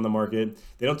sitting on the market.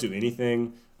 They don't do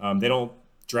anything. They don't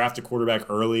draft a quarterback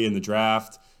early in the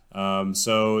draft.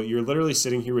 So you're literally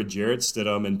sitting here with Jarrett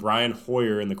Stidham and Brian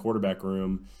Hoyer in the quarterback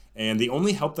room. And the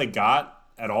only help they got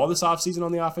at all this offseason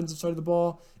on the offensive side of the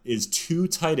ball is 2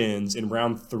 tight ends in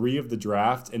round 3 of the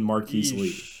draft and Marquise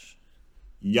Lee.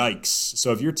 Yikes.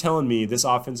 So if you're telling me this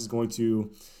offense is going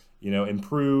to,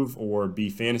 improve or be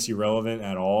fantasy relevant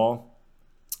at all,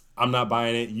 I'm not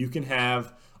buying it. You can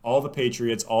have all the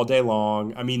Patriots all day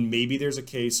long. I mean, maybe there's a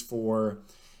case for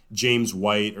James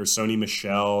White or Sony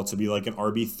Michel to be like an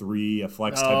RB3, a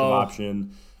flex type of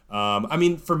option. I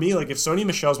mean, for me, like if Sony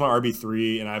Michel's my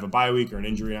RB3 and I have a bye week or an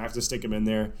injury and I have to stick him in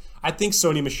there, I think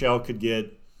Sony Michel could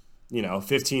get,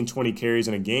 15, 20 carries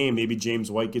in a game. Maybe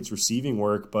James White gets receiving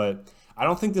work, but I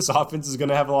don't think this offense is going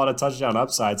to have a lot of touchdown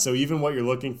upside. So even what you're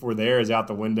looking for there is out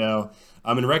the window.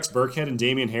 And Rex Burkhead and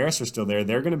Damian Harris are still there.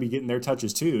 They're going to be getting their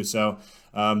touches too. So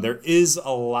there are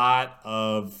a lot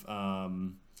of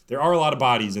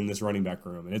bodies in this running back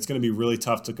room, and it's going to be really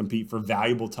tough to compete for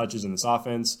valuable touches in this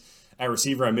offense. At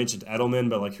receiver, I mentioned Edelman,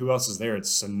 but like who else is there?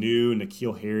 It's Sanu,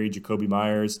 N'Keal Harry, Jacoby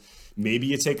Myers. Maybe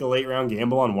you take a late round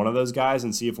gamble on one of those guys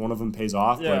and see if one of them pays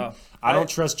off. Yeah. But I don't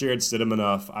trust Jarrett Stidham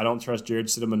enough. I don't trust Jarrett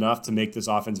Stidham enough to make this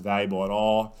offense valuable at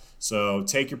all. So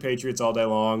take your Patriots all day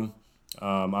long.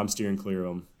 I'm steering clear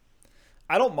of them.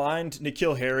 I don't mind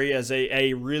N'Keal Harry as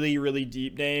a really, really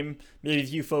deep name. Maybe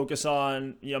if you focus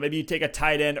on, maybe you take a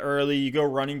tight end early, you go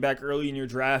running back early in your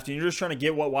draft, and you're just trying to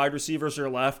get what wide receivers are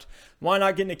left. Why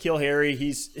not get N'Keal Harry?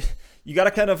 You got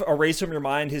to kind of erase from your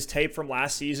mind his tape from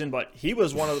last season, but he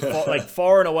was one of the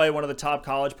far and away one of the top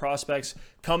college prospects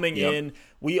coming in.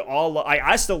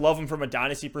 I still love him from a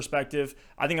dynasty perspective.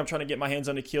 I think I'm trying to get my hands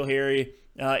on N'Keal Harry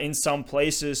in some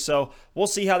places, so we'll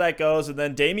see how that goes. And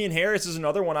then Damian Harris is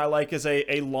another one I like as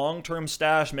a long-term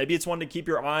stash. Maybe it's one to keep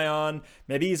your eye on.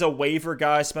 Maybe he's a waiver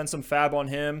guy. Spend some fab on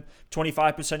him.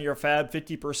 25% of your fab,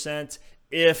 50%.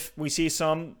 If we see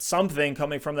something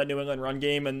coming from that New England run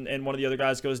game and one of the other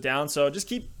guys goes down. So just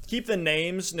keep the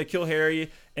names, N'Keal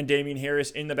Harry and Damian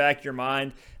Harris, in the back of your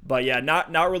mind. But yeah,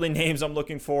 not really names I'm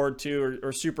looking forward to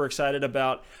or super excited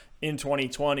about in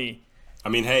 2020. I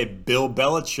mean, hey, Bill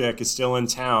Belichick is still in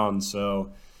town,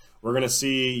 so we're going to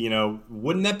see,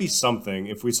 wouldn't that be something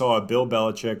if we saw a Bill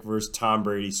Belichick versus Tom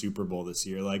Brady Super Bowl this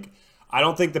year? Like, I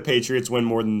don't think the Patriots win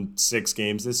more than 6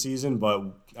 games this season, but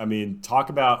I mean, talk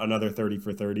about another 30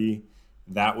 for 30.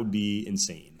 That would be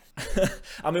insane.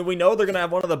 I mean, we know they're going to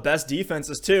have one of the best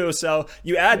defenses too. So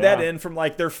you add that in from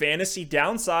like their fantasy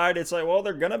downside. It's like, well,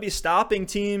 they're going to be stopping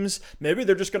teams. Maybe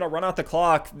they're just going to run out the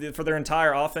clock for their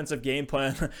entire offensive game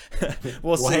plan.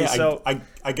 We'll see. Hey,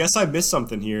 I guess I missed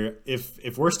something here.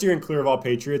 If we're steering clear of all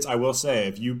Patriots, I will say,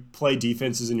 if you play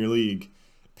defenses in your league,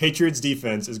 Patriots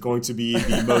defense is going to be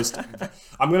the most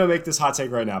 – I'm going to make this hot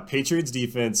take right now. Patriots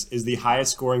defense is the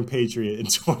highest scoring Patriot in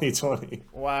 2020.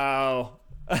 Wow.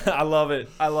 I love it.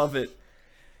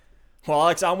 Well,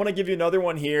 Alex, I want to give you another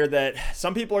one here that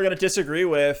some people are going to disagree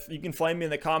with. You can flame me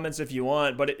in the comments if you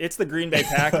want, but it's the Green Bay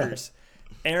Packers.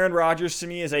 Aaron Rodgers to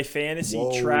me is a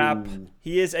fantasy trap.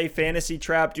 He is a fantasy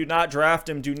trap. Do not draft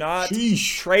him. Do not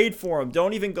trade for him.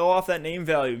 Don't even go off that name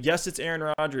value. Yes, it's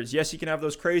Aaron Rodgers. Yes, you can have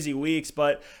those crazy weeks,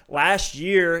 but last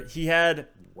year he had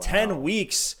 10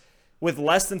 weeks with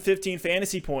less than 15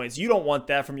 fantasy points. You don't want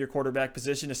that from your quarterback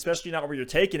position, especially not where you're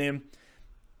taking him.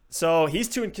 So he's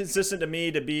too inconsistent to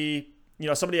me to be,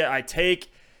 somebody I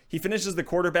take. He finishes the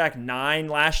quarterback 9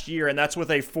 last year, and that's with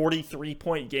a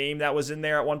 43-point game that was in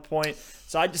there at one point.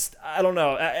 So I don't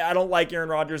know. I don't like Aaron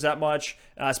Rodgers that much,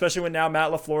 especially when now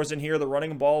Matt LaFleur's in here. They're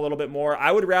running the ball a little bit more.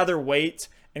 I would rather wait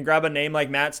and grab a name like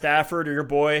Matt Stafford or your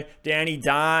boy Danny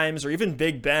Dimes or even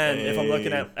Big Ben if I'm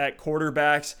looking at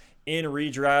quarterbacks in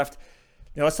redraft.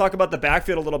 Let's talk about the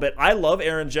backfield a little bit. I love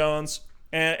Aaron Jones.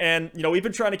 And we've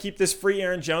been trying to keep this free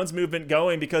Aaron Jones movement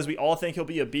going because we all think he'll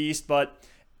be a beast, but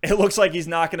it looks like he's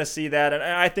not going to see that. And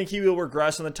I think he will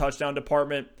regress in the touchdown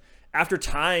department. After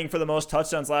tying for the most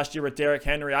touchdowns last year with Derrick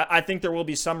Henry, I think there will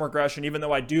be some regression, even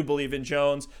though I do believe in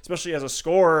Jones, especially as a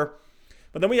scorer.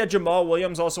 But then we had Jamal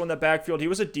Williams also in the backfield. He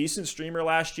was a decent streamer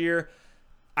last year.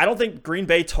 I don't think Green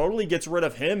Bay totally gets rid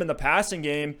of him in the passing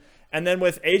game. And then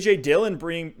with A.J. Dillon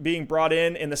being brought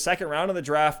in the second round of the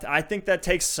draft, I think that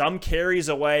takes some carries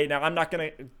away. Now, I'm not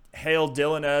going to hail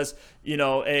Dillon as,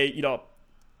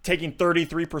 taking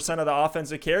 33% of the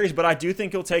offensive carries, but I do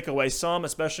think he'll take away some,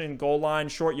 especially in goal line,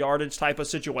 short yardage type of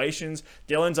situations.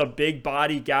 Dillon's a big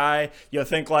body guy. You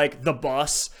think like the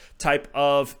bus type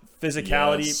of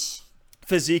physicality,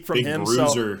 physique from big him.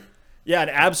 Bruiser. So, yeah, an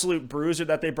absolute bruiser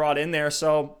that they brought in there.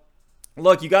 So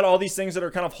look, you got all these things that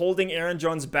are kind of holding Aaron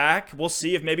Jones back. We'll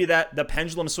see if maybe that the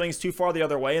pendulum swings too far the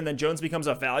other way, and then Jones becomes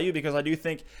a value, because I do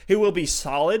think he will be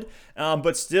solid.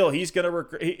 But still, he's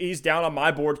down on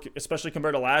my board, especially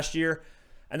compared to last year.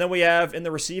 And then we have in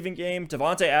the receiving game,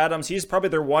 Davante Adams. He's probably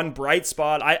their one bright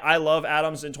spot. I love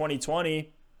Adams in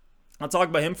 2020. I'll talk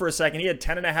about him for a second. He had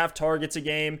 10.5 targets a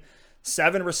game,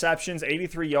 7 receptions,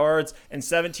 83 yards, and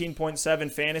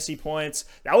 17.7 fantasy points.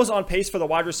 That was on pace for the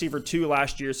wide receiver 2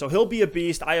 last year, so he'll be a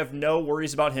beast. I have no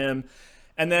worries about him.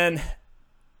 And then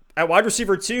at wide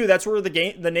receiver 2, that's where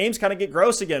the names kind of get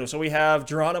gross again. So we have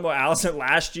Geronimo Allison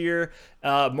last year.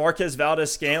 Marquez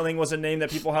Valdez-Scantling was a name that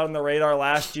people had on the radar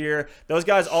last year. Those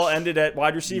guys all ended at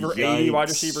wide receiver 80, wide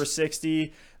receiver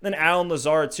 60. Then Allen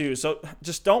Lazard too. So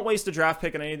just don't waste a draft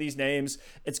pick on any of these names.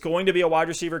 It's going to be a wide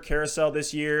receiver carousel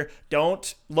this year.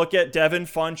 Don't look at Devin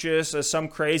Funchess as some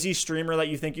crazy streamer that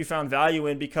you think you found value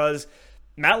in, because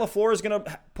Matt LaFleur is going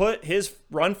to put his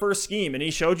run-first scheme, and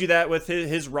he showed you that with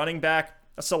his running back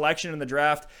selection in the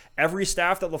draft. Every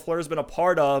staff that LaFleur has been a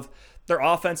part of, their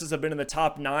offenses have been in the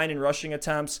top 9 in rushing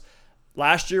attempts.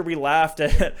 Last year, we laughed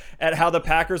at how the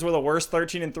Packers were the worst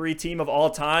 13-3 team of all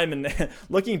time. And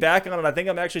looking back on it, I think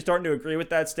I'm actually starting to agree with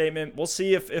that statement. We'll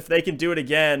see if they can do it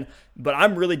again. But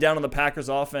I'm really down on the Packers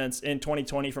offense in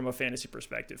 2020 from a fantasy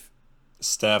perspective.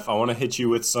 Steph, I want to hit you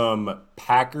with some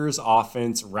Packers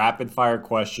offense rapid-fire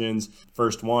questions.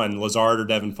 First one, Lazard or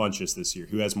Devin Funchess this year?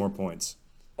 Who has more points?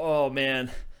 Oh,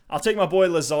 man. I'll take my boy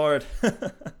Lazard.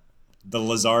 The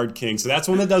Lazard King. So that's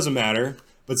one that doesn't matter.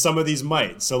 But some of these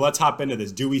might. So let's hop into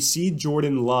this. Do we see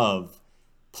Jordan Love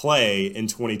play in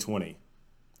 2020?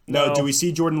 No. Do we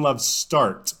see Jordan Love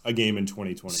start a game in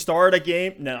 2020? Start a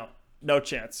game? No. No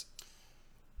chance.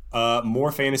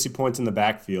 More fantasy points in the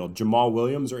backfield. Jamal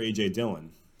Williams or A.J.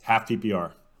 Dillon? Half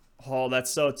PPR. Oh,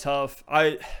 that's so tough.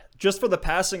 Just for the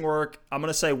passing work, I'm going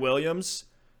to say Williams.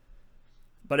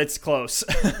 But it's close.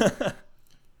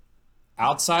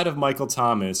 Outside of Michael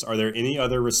Thomas, are there any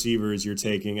other receivers you're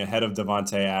taking ahead of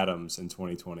Davante Adams in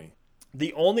 2020?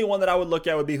 The only one that I would look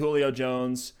at would be Julio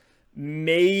Jones.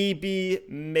 Maybe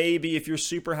if you're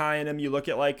super high in him, you look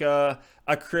at like a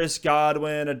Chris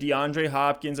Godwin, a DeAndre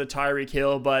Hopkins, a Tyreek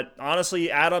Hill. But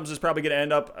honestly, Adams is probably going to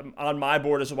end up on my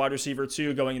board as a wide receiver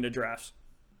too going into drafts.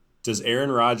 Does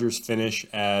Aaron Rodgers finish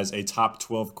as a top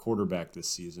 12 quarterback this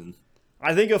season?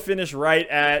 I think he'll finish right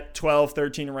at 12,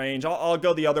 13 range. I'll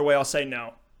go the other way. I'll say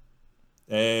no.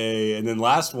 Hey, and then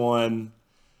last one,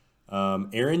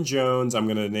 Aaron Jones. I'm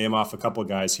going to name off a couple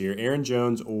guys here. Aaron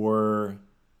Jones or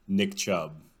Nick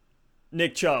Chubb?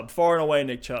 Nick Chubb. Far and away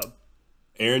Nick Chubb.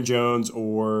 Aaron Jones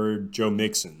or Joe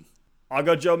Mixon? I'll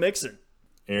go Joe Mixon.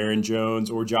 Aaron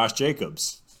Jones or Josh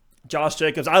Jacobs? Josh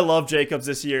Jacobs. I love Jacobs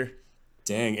this year.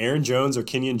 Dang, Aaron Jones or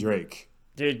Kenyon Drake?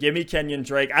 Dude, give me Kenyon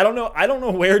Drake. I don't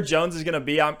know where Jones is going to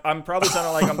be. I'm probably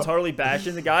sounding like I'm totally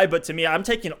bashing the guy, but to me, I'm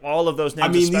taking all of those names.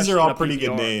 I mean, these are all pretty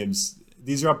good names.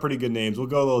 These are all pretty good names. We'll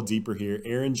go a little deeper here.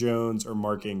 Aaron Jones or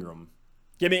Mark Ingram?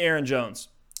 Give me Aaron Jones.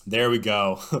 There we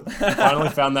go. Finally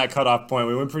found that cutoff point.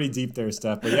 We went pretty deep there,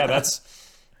 Steph. But yeah,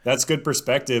 that's good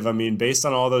perspective. I mean, based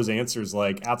on all those answers,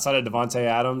 like outside of Davante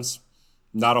Adams,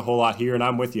 not a whole lot here. And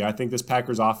I'm with you. I think this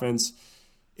Packers offense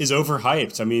is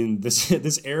overhyped. I mean,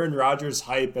 this Aaron Rodgers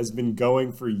hype has been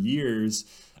going for years,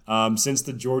 since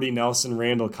the Jordy Nelson,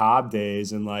 Randall Cobb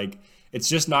days, and like it's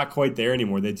just not quite there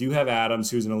anymore. They do have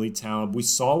Adams, who's an elite talent. We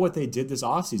saw what they did this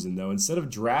offseason, though. Instead of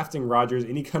drafting Rodgers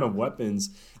any kind of weapons,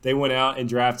 they went out and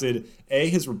drafted A,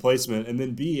 his replacement, and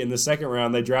then B, in the second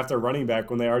round, they draft a running back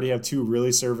when they already have 2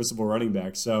 really serviceable running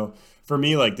backs. So for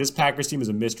me, like this Packers team is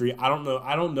a mystery. I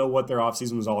don't know what their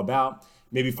offseason was all about.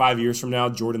 Maybe 5 years from now,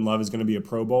 Jordan Love is going to be a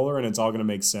Pro Bowler, and it's all going to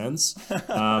make sense.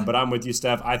 But I'm with you,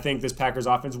 Steph. I think this Packers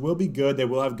offense will be good. They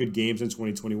will have good games in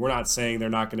 2020. We're not saying they're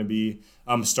not going to be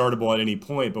startable at any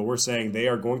point, but we're saying they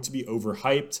are going to be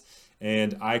overhyped,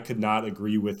 and I could not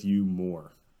agree with you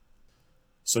more.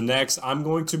 So next, I'm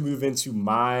going to move into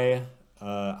my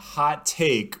hot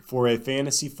take for a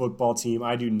fantasy football team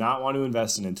I do not want to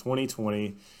invest in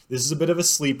 2020. This is a bit of a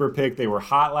sleeper pick. They were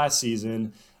hot last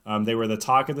season. They were the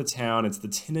talk of the town. It's the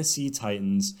Tennessee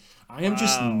Titans. I am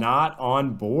just not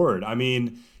on board. I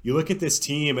mean, you look at this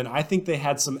team, and I think they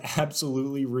had some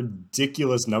absolutely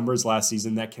ridiculous numbers last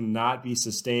season that cannot be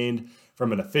sustained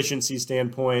from an efficiency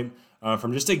standpoint,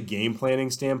 from just a game planning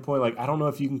standpoint. Like, I don't know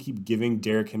if you can keep giving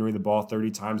Derrick Henry the ball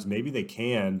 30 times. Maybe they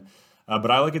can.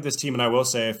 But I look at this team, and I will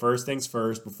say, first things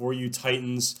first, before you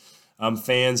Titans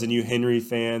fans and you Henry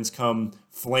fans come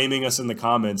flaming us in the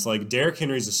comments, like Derrick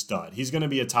Henry's a stud. He's going to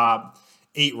be a top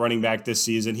 8 running back this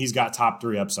season. He's got top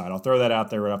 3 upside. I'll throw that out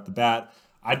there right off the bat.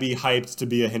 I'd be hyped to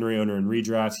be a Henry owner in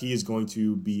redraft. He is going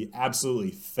to be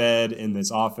absolutely fed in this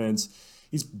offense.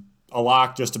 He's a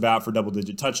lock just about for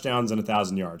double-digit touchdowns and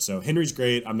 1,000 yards. So Henry's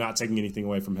great. I'm not taking anything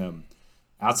away from him.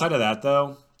 Outside of that,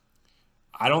 though,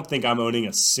 I don't think I'm owning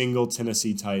a single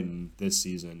Tennessee Titan this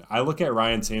season. I look at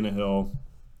Ryan Tannehill,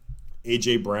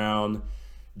 A.J. Brown,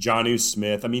 Jonnu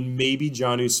Smith. I mean, maybe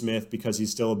Jonnu Smith because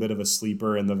he's still a bit of a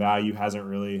sleeper and the value hasn't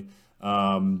really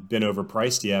been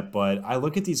overpriced yet. But I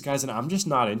look at these guys and I'm just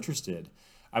not interested.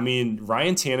 I mean,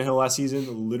 Ryan Tannehill last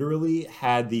season literally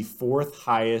had the 4th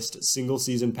highest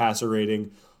single-season passer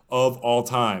rating of all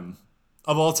time.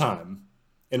 Of all time.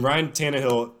 And Ryan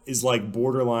Tannehill is like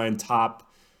borderline top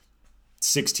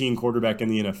 16 quarterback in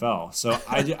the NFL. So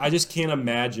I just can't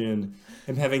imagine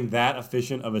him having that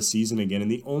efficient of a season again. And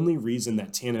the only reason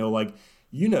that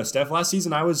Tannehill, Steph, last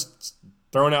season I was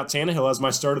throwing out Tannehill as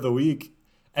my start of the week.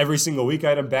 Every single week I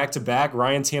had him back-to-back,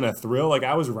 Ryan Tannehill thrill.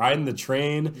 I was riding the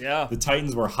train. Yeah. The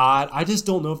Titans were hot. I just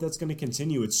don't know if that's going to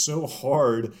continue. It's so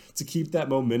hard to keep that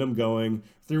momentum going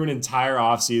through an entire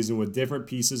offseason with different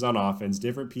pieces on offense,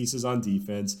 different pieces on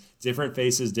defense, different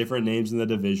faces, different names in the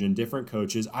division, different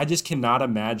coaches. I just cannot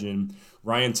imagine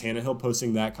Ryan Tannehill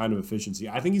posting that kind of efficiency.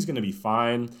 I think he's going to be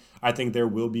fine. I think there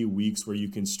will be weeks where you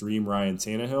can stream Ryan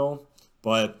Tannehill,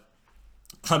 but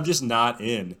I'm just not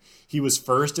in. He was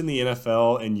first in the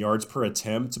NFL in yards per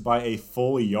attempt by a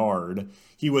full yard.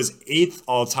 He was 8th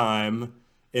all-time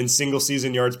in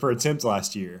single-season yards per attempt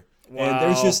last year. Wow. And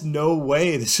there's just no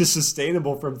way this is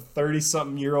sustainable from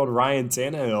 30-something-year-old Ryan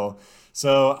Tannehill.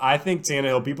 So I think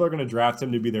Tannehill, people are going to draft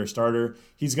him to be their starter.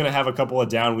 He's going to have a couple of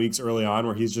down weeks early on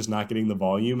where he's just not getting the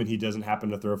volume and he doesn't happen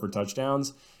to throw for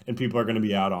touchdowns, and people are going to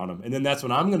be out on him. And then that's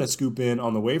when I'm going to scoop in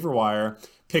on the waiver wire,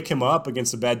 pick him up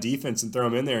against a bad defense and throw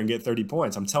him in there and get 30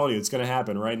 points. I'm telling you, it's going to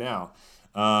happen right now.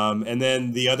 And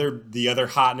then the other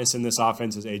hotness in this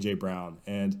offense is A.J. Brown.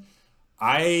 And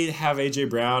I have A.J.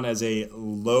 Brown as a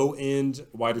low-end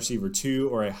wide receiver 2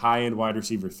 or a high-end wide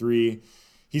receiver 3.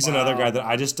 He's another guy that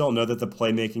I just don't know that the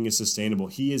playmaking is sustainable.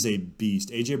 He is a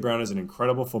beast. A.J. Brown is an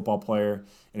incredible football player,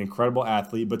 an incredible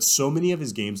athlete, but so many of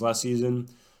his games last season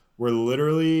were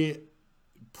literally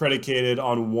predicated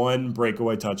on one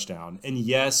breakaway touchdown. And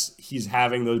yes, he's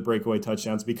having those breakaway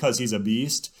touchdowns because he's a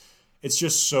beast. It's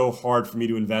just so hard for me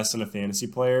to invest in a fantasy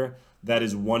player that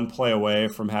is one play away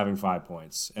from having 5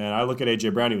 points. And I look at A.J.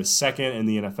 Brown. He was second in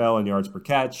the NFL in yards per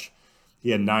catch.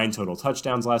 He had 9 total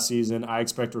touchdowns last season. I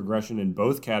expect regression in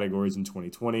both categories in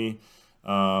 2020.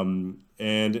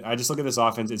 And I just look at this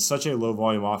offense. It's such a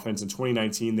low-volume offense. In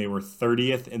 2019, they were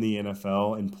 30th in the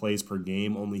NFL in plays per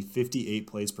game, only 58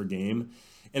 plays per game.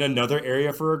 In another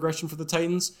area for regression for the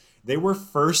Titans, they were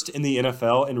first in the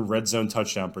NFL in red zone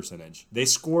touchdown percentage. They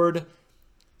scored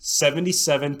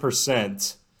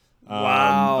 77%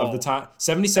 of the time.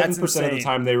 77% of the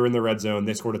time they were in the red zone,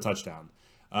 they scored a touchdown.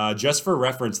 Just for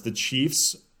reference, the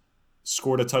Chiefs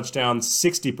scored a touchdown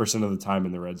 60% of the time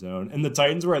in the red zone, and the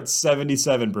Titans were at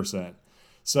 77%.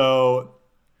 So,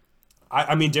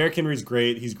 I mean, Derrick Henry's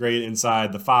great. He's great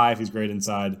inside the 5. He's great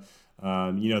inside,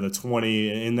 the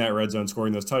 20 in that red zone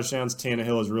scoring those touchdowns.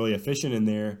 Tannehill is really efficient in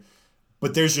there,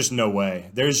 but there's just no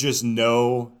way. There's just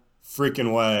no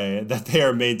freaking way that they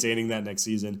are maintaining that next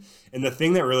season. And the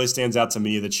thing that really stands out to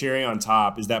me, the cherry on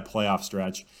top, is that playoff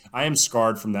stretch. I am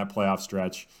scarred from that playoff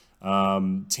stretch.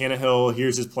 Tannehill,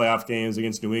 here's his playoff games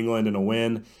against New England in a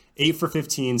win. 8 for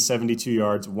 15, 72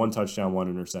 yards, 1 touchdown, 1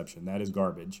 interception. That is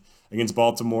garbage. Against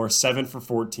Baltimore, 7 for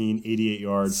 14, 88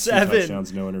 yards, 2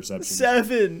 touchdowns, no interceptions.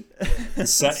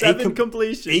 7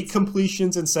 completions. 8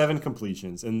 completions and 7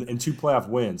 completions and 2 playoff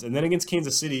wins. And then against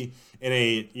Kansas City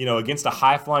in against a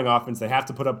high-flying offense, they have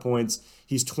to put up points.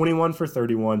 He's 21 for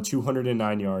 31,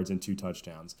 209 yards and 2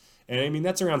 touchdowns. And I mean,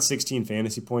 that's around 16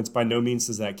 fantasy points. By no means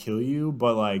does that kill you,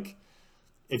 but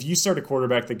if you start a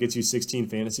quarterback that gets you 16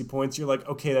 fantasy points, you're like,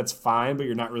 okay, that's fine, but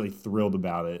you're not really thrilled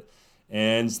about it.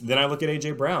 And then I look at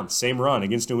A.J. Brown, same run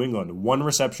against New England, 1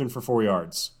 reception for 4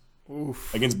 yards.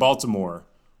 Oof. Against Baltimore,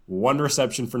 1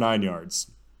 reception for 9 yards.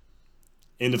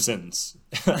 End of sentence.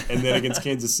 And then against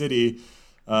Kansas City,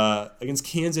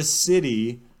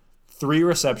 3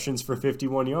 receptions for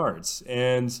 51 yards.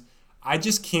 And I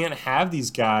just can't have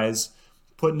these guys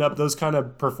putting up those kind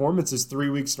of performances 3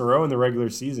 weeks in a row in the regular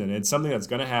season. It's something that's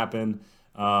going to happen.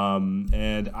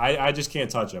 And I just can't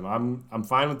touch him. I'm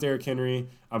fine with Derrick Henry.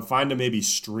 I'm fine to maybe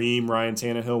stream Ryan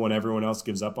Tannehill when everyone else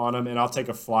gives up on him, and I'll take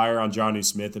a flyer on Jonnu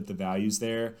Smith if the value's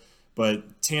there.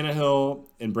 But Tannehill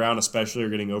and Brown especially are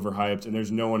getting overhyped, and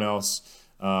there's no one else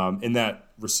in that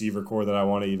receiver core that I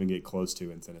want to even get close to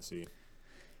in Tennessee.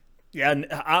 Yeah,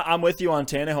 I'm with you on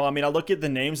Tannehill. I mean, I look at the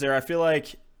names there. I feel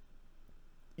like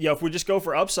if we just go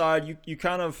for upside, you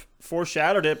kind of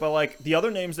foreshadowed it, but like the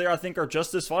other names there I think are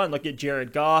just as fun. Look at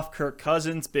Jared Goff, Kirk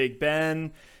Cousins, Big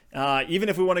Ben. Even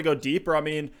if we want to go deeper, I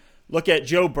mean, look at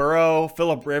Joe Burrow,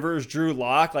 Phillip Rivers, Drew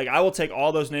Lock. Like, I will take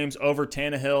all those names over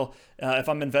Tannehill if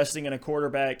I'm investing in a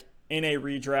quarterback in a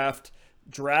redraft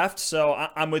draft. So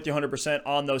I'm with you 100%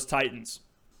 on those Titans.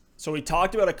 So we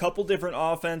talked about a couple different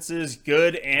offenses,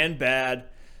 good and bad.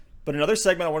 But another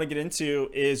segment I want to get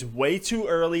into is way too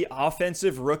early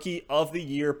offensive rookie of the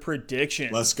year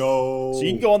prediction. Let's go. So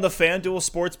you can go on the FanDuel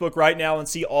Sportsbook right now and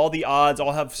see all the odds.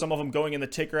 I'll have some of them going in the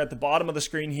ticker at the bottom of the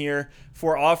screen here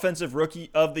for offensive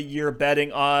rookie of the year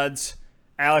betting odds.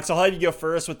 Alex, I'll have you go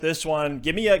first with this one.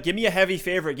 Give me a heavy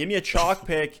favorite. Give me a chalk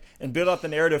pick and build up the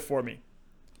narrative for me.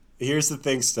 Here's the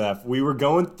thing, Steph. We were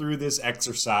going through this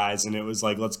exercise, and it was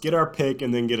like, let's get our pick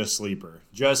and then get a sleeper.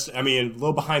 A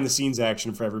little behind-the-scenes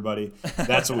action for everybody.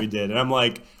 That's what we did. And I'm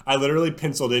like, I literally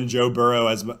penciled in Joe Burrow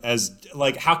as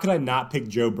like, how could I not pick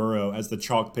Joe Burrow as the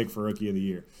chalk pick for Rookie of the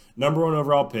Year? Number 1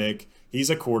 overall pick.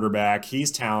 He's a quarterback. He's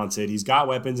talented. He's got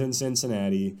weapons in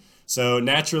Cincinnati. So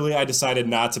naturally, I decided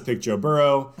not to pick Joe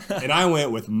Burrow, and I went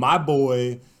with my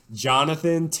boy,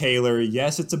 Jonathan Taylor.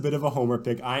 Yes, it's a bit of a homer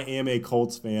pick. I am a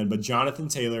Colts fan, but Jonathan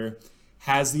Taylor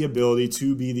has the ability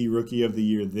to be the Rookie of the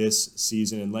Year this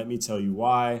season, and let me tell you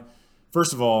why.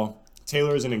 First of all,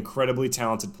 Taylor is an incredibly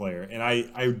talented player, and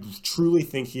I truly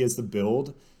think he has the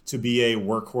build to be a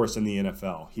workhorse in the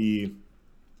NFL. He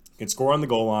can score on the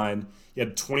goal line. He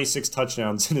had 26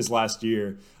 touchdowns in his last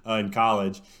year in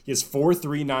college. He has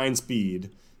 4.39 speed,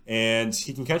 and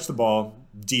he can catch the ball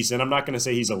decent. I'm not going to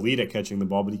say he's elite at catching the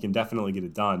ball, but he can definitely get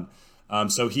it done.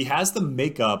 So he has the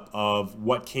makeup of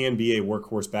what can be a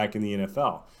workhorse back in the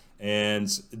NFL. And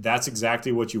that's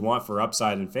exactly what you want for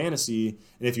upside in fantasy.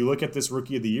 And if you look at this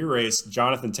Rookie of the Year race,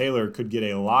 Jonathan Taylor could get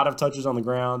a lot of touches on the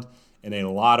ground and a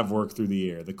lot of work through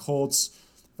the air. The Colts,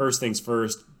 first things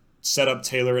first, set up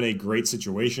Taylor in a great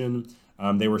situation.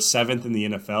 They were 7th in the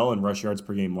NFL in rush yards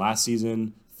per game last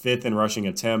season, 5th in rushing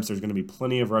attempts. There's going to be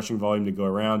plenty of rushing volume to go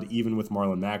around, even with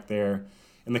Marlon Mack there.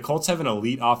 And the Colts have an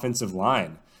elite offensive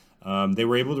line. They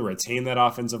were able to retain that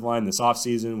offensive line this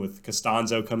offseason with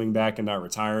Costanzo coming back and not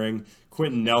retiring.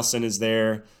 Quentin Nelson is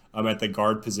there at the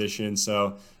guard position.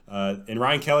 And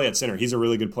Ryan Kelly at center. He's a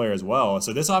really good player as well.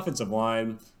 So this offensive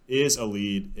line is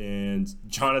elite, and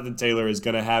Jonathan Taylor is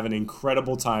going to have an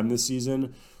incredible time this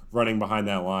season running behind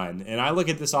that line. And I look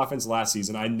at this offense last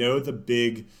season. I know the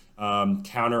big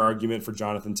counter argument for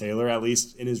Jonathan Taylor, at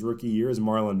least in his rookie year, is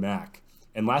Marlon Mack.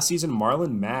 And last season,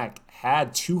 Marlon Mack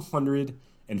had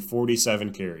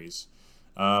 247 carries.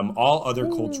 All other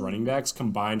Colts running backs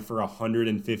combined for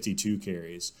 152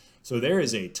 carries. So there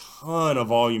is a ton of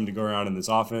volume to go around in this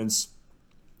offense.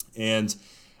 And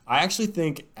I actually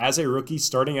think as a rookie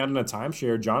starting out in a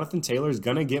timeshare, Jonathan Taylor is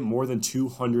going to get more than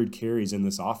 200 carries in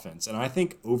this offense. And I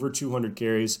think over 200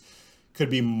 carries could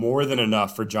be more than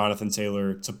enough for Jonathan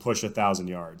Taylor to push 1,000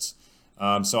 yards.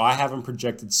 So I have him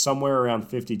projected somewhere around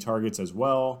 50 targets as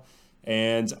well.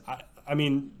 And I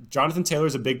mean, Jonathan Taylor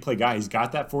is a big play guy. He's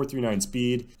got that 4.39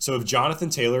 speed. So if Jonathan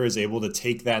Taylor is able to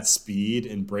take that speed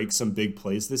and break some big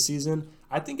plays this season,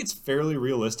 I think it's fairly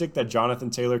realistic that Jonathan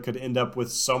Taylor could end up with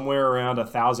somewhere around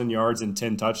 1,000 yards and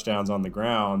 10 touchdowns on the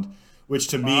ground, which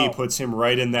to me puts him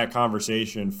right in that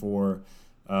conversation for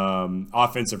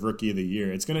offensive rookie of the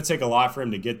year. It's going to take a lot for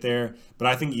him to get there, but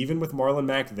I think even with Marlon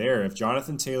Mack there, if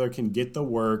Jonathan Taylor can get the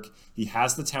work, he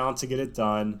has the talent to get it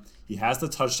done, he has the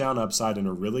touchdown upside in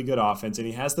a really good offense, and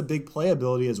he has the big play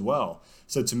ability as well.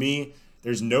 So to me,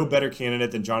 there's no better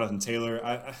candidate than Jonathan Taylor.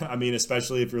 I mean,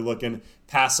 especially if you're looking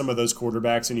past some of those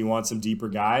quarterbacks and you want some deeper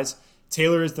guys,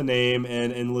 Taylor is the name.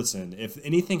 And listen, if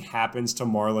anything happens to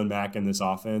Marlon Mack in this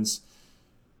offense,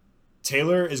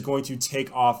 Taylor is going to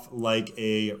take off like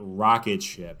a rocket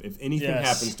ship. If anything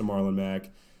happens to Marlon Mack,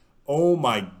 oh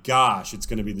my gosh, it's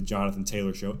going to be the Jonathan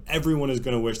Taylor show. Everyone is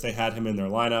going to wish they had him in their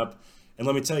lineup. And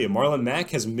let me tell you, Marlon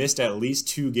Mack has missed at least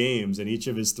 2 games in each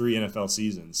of his 3 NFL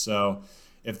seasons. So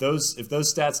if those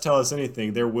stats tell us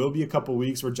anything, there will be a couple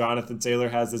weeks where Jonathan Taylor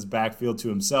has this backfield to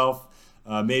himself.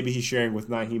 Maybe he's sharing with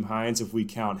Nyheim Hines if we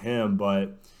count him,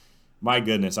 but my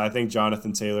goodness, I think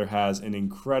Jonathan Taylor has an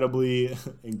incredibly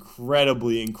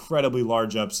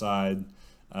large upside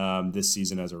this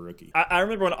season as a rookie. I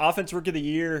remember when Offensive Rookie of the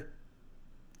Year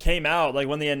came out, like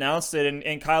when they announced it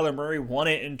and Kyler Murray won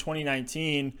it in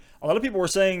 2019, a lot of people were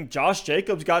saying Josh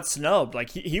Jacobs got snubbed. Like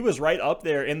he was right up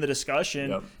there in the discussion.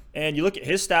 Yep. And you look at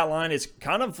his stat line, it's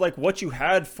kind of like what you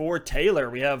had for Taylor.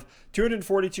 We have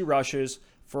 242 rushes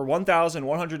for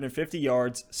 1,150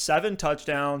 yards, 7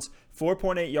 touchdowns,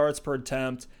 4.8 yards per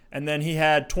attempt, and then he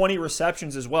had 20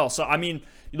 receptions as well. So, I mean,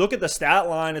 you look at the stat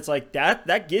line, it's like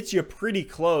that gets you pretty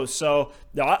close. So,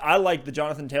 I like the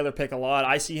Jonathan Taylor pick a lot.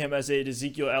 I see him as a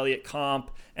Ezekiel Elliott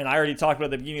comp, and I already talked about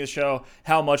at the beginning of the show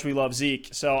how much we love Zeke.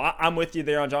 So, I'm with you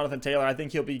there on Jonathan Taylor. I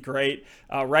think he'll be great.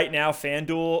 Right now,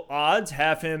 FanDuel odds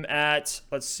have him at,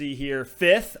 let's see here,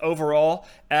 5th overall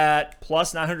at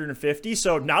plus 950.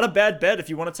 So, not a bad bet if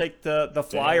you want to take the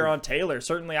flyer on Taylor.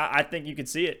 Certainly, I think you could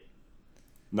see it.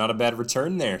 Not a bad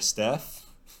return there, Steph.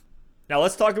 Now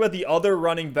let's talk about the other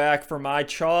running back for my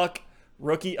chalk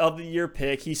rookie of the year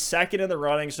pick. He's second in the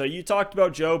running. So you talked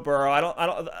about Joe Burrow.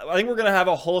 I think we're going to have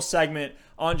a whole segment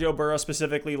on Joe Burrow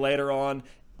specifically later on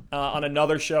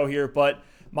another show here. But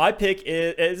my pick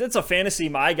is it's a fantasy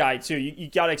my guy too. You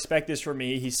got to expect this from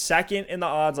me. He's second in the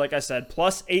odds, like I said,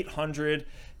 plus 800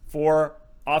 for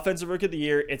Offensive Rookie of the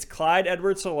Year. It's Clyde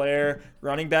Edwards-Helaire,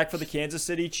 running back for the Kansas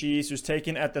City Chiefs, who's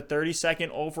taken at the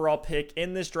 32nd overall pick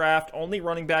in this draft. Only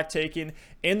running back taken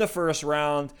in the first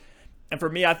round. And for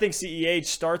me, I think CEH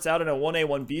starts out in a 1A,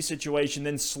 1B situation,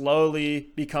 then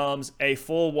slowly becomes a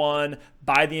full one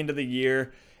by the end of the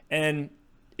year. And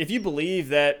if you believe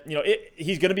that,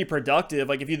 he's going to be productive,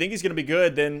 like if you think he's going to be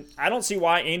good, then I don't see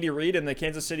why Andy Reid and the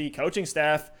Kansas City coaching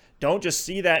staff don't just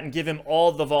see that and give him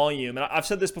all the volume. And I've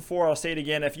said this before, I'll say it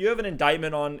again. If you have an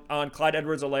indictment on Clyde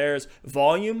Edwards-Helaire's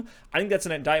volume, I think that's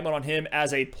an indictment on him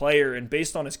as a player. And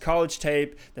based on his college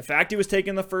tape, the fact he was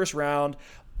taken in the first round,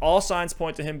 all signs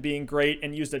point to him being great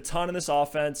and used a ton in this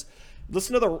offense.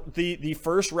 Listen to the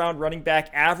first round running back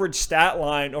average stat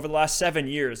line over the last 7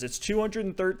 years. It's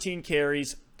 213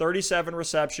 carries, 37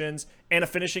 receptions, and a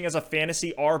finishing as a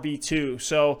fantasy RB2.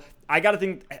 So I got to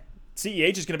think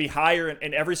CEH is going to be higher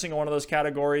in every single one of those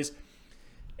categories.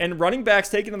 And running backs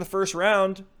taken in the first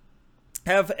round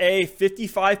have a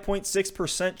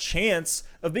 55.6% chance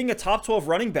of being a top 12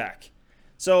 running back.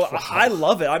 So wow. I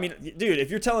love it. I mean, dude, if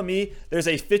you're telling me there's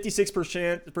a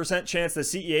 56% chance that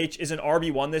CEH is an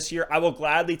RB1 this year, I will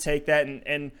gladly take that.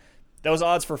 And those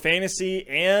odds for fantasy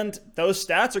and those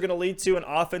stats are going to lead to an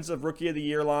Offensive Rookie of the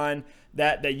Year line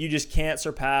that you just can't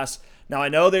surpass. Now, I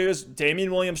know there's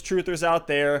Damian Williams truthers out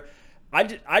there.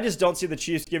 I just don't see the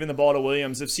Chiefs giving the ball to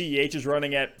Williams if CEH is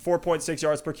running at 4.6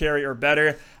 yards per carry or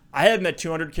better. I have him at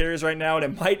 200 carries right now, and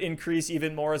it might increase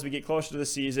even more as we get closer to the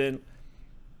season.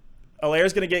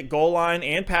 Helaire's going to get goal line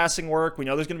and passing work. We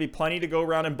know there's going to be plenty to go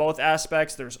around in both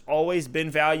aspects. There's always been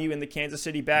value in the Kansas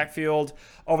City backfield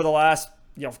over the last,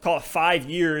 call it 5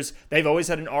 years. They've always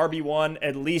had an RB1,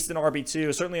 at least an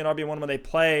RB2, certainly an RB1 when they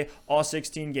play all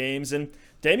 16 games. And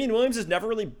Damian Williams has never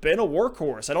really been a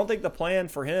workhorse. I don't think the plan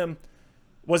for him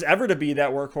was ever to be that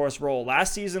workhorse role.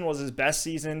 Last season was his best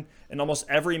season in almost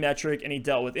every metric, and he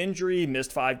dealt with injury,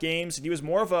 missed 5 games, and he was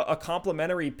more of a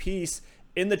complementary piece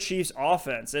in the Chiefs'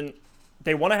 offense. And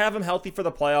they want to have him healthy for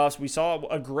the playoffs. We saw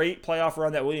a great playoff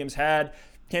run that Williams had.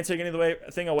 Can't take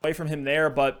anything away from him there,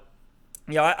 but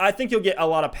I think he'll get a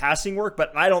lot of passing work,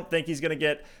 but I don't think he's going to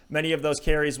get many of those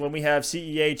carries when we have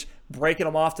CEH breaking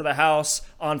them off to the house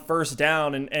on first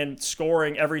down and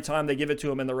scoring every time they give it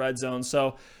to him in the red zone.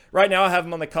 So right now I have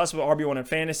him on the cusp of RB1 in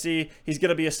fantasy. He's going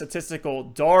to be a statistical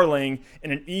darling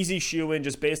and an easy shoe-in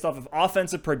just based off of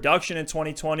offensive production in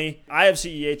 2020. I have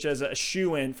CEH as a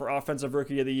shoe-in for Offensive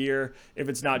Rookie of the Year if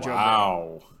it's not Joe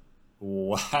Burrow.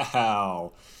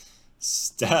 Wow.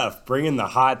 Steph, bringing the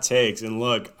hot takes. And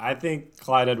look, I think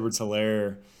Clyde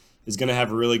Edwards-Helaire is going to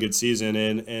have a really good season.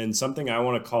 And something I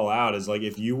want to call out is, like,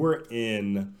 if you were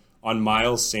in on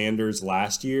Miles Sanders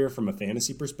last year from a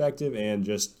fantasy perspective and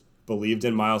just believed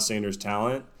in Miles Sanders'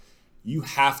 talent, you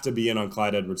have to be in on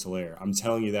Clyde Edwards-Helaire. I'm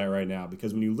telling you that right now,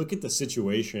 because when you look at the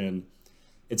situation,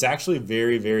 it's actually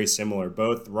very, very similar.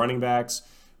 Both running backs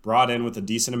brought in with a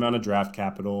decent amount of draft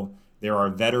capital. There are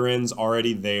veterans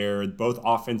already there. Both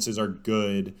offenses are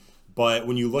good. But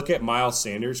when you look at Miles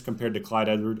Sanders compared to Clyde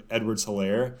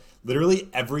Edwards-Helaire, literally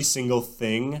every single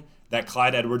thing that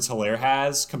Clyde Edwards-Helaire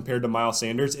has compared to Miles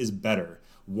Sanders is better.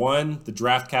 One, the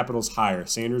draft capital's higher.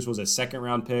 Sanders was a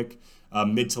second-round pick,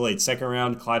 mid to late second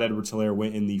round. Clyde Edwards-Helaire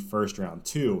went in the first round.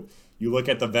 Two, you look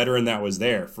at the veteran that was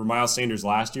there. For Miles Sanders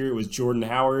last year, it was Jordan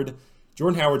Howard.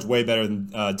 Jordan Howard's way better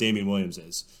than Damian Williams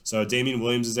is. So Damian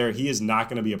Williams is there. He is not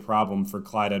going to be a problem for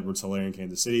Clyde Edwards-Helaire in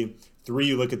Kansas City. Three,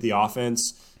 you look at the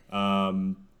offense.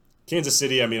 Kansas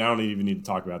City, I mean, I don't even need to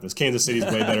talk about this. Kansas City is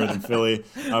way better than Philly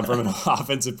from an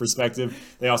offensive perspective.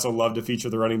 They also love to feature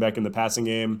the running back in the passing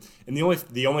game. And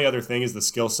the only other thing is the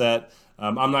skill set.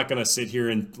 I'm not going to sit here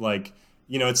and,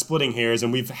 it's splitting hairs,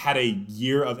 and we've had a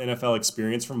year of NFL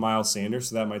experience from Miles Sanders,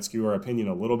 so that might skew our opinion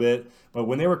a little bit. But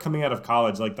when they were coming out of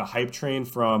college, the hype train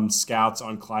from scouts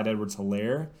on Clyde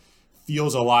Edwards-Helaire,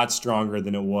 feels a lot stronger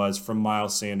than it was from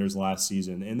Miles Sanders last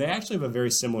season. And they actually have a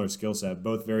very similar skill set,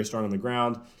 both very strong on the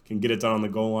ground, can get it done on the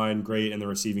goal line, great in the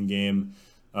receiving game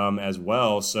as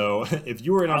well. So if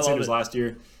you were in on Sanders last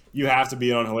year, you have to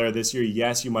be in on Helaire this year.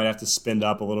 Yes, you might have to spend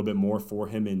up a little bit more for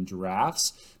him in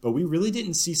drafts, but we really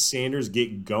didn't see Sanders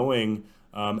get going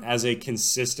as a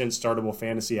consistent startable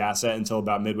fantasy asset until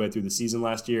about midway through the season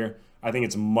last year. I think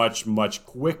it's much, much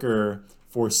quicker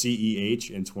for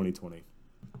CEH in 2020.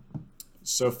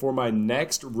 So for my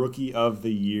next Rookie of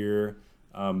the Year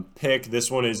pick, this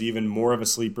one is even more of a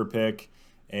sleeper pick,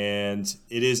 and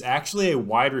it is actually a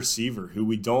wide receiver who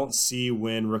we don't see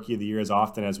win Rookie of the Year as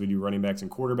often as we do running backs and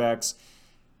quarterbacks.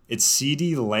 It's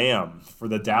CeeDee Lamb for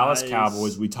the Dallas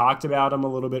Cowboys. We talked about him a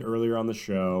little bit earlier on the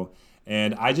show,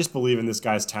 and I just believe in this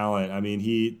guy's talent. I mean,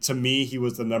 he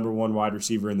was the number one wide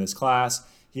receiver in this class.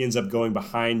 He ends up going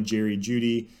behind Jerry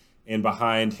Jeudy and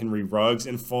behind Henry Ruggs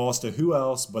and falls to who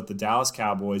else but the Dallas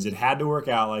Cowboys. It had to work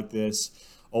out like this.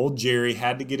 Old Jerry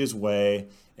had to get his way.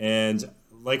 And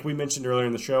like we mentioned earlier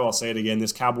in the show, I'll say it again,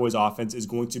 this Cowboys offense is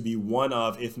going to be one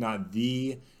of, if not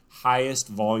the highest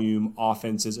volume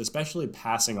offenses, especially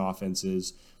passing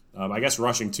offenses. I guess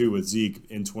rushing too with Zeke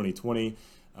in 2020.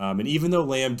 And even though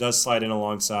Lamb does slide in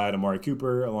alongside Amari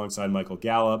Cooper, alongside Michael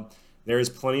Gallup, there is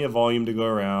plenty of volume to go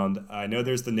around. I know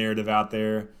there's the narrative out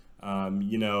there.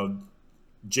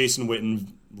 Jason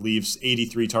Witten leaves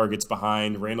 83 targets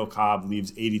behind. Randall Cobb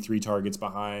leaves 83 targets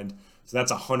behind. So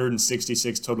that's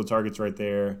 166 total targets right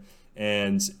there.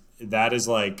 And that is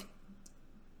like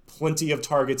plenty of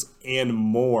targets and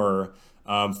more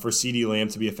for CeeDee Lamb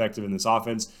to be effective in this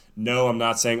offense. No, I'm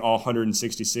not saying all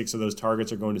 166 of those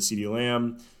targets are going to CeeDee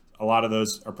Lamb. A lot of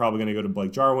those are probably going to go to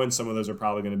Blake Jarwin. Some of those are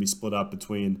probably going to be split up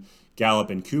between Gallup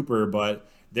and Cooper, but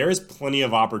there is plenty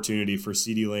of opportunity for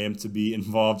CeeDee Lamb to be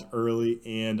involved early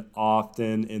and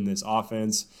often in this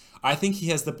offense. I think he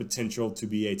has the potential to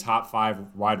be a top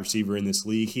 5 wide receiver in this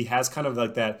league. He has kind of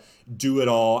like that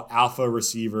do-it-all alpha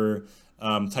receiver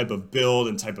type of build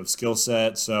and type of skill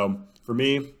set. So for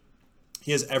me,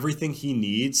 he has everything he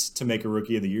needs to make a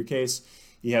Rookie of the Year case.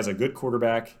 He has a good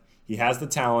quarterback. He has the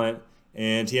talent.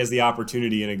 And he has the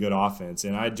opportunity in a good offense.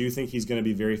 And I do think he's going to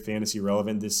be very fantasy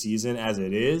relevant this season as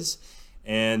it is.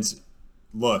 And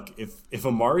look, if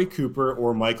Amari Cooper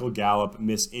or Michael Gallup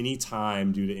miss any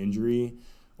time due to injury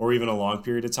or even a long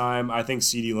period of time, I think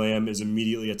CeeDee Lamb is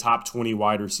immediately a top 20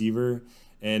 wide receiver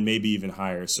and maybe even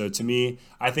higher. So to me,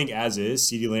 I think as is,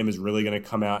 CeeDee Lamb is really going to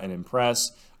come out and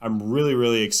impress. I'm really,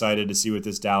 really excited to see what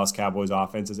this Dallas Cowboys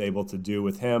offense is able to do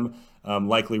with him,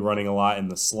 likely running a lot in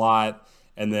the slot.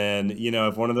 And then,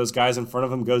 if one of those guys in front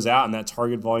of him goes out and that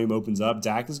target volume opens up,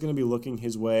 Dak is going to be looking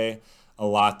his way a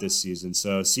lot this season.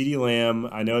 So CeeDee Lamb,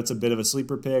 I know it's a bit of a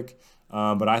sleeper pick,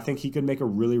 but I think he could make a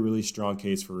really, really strong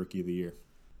case for Rookie of the Year.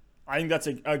 I think that's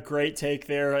a great take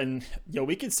there. And,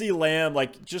 we could see Lamb,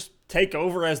 just take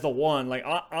over as the one.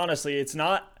 Honestly, it's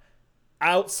not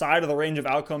outside of the range of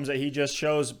outcomes that he just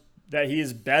shows that he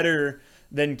is better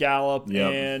than Gallup.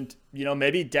 Yep. And,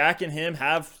 maybe Dak and him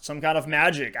have some kind of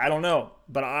magic. I don't know.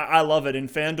 But I love it. And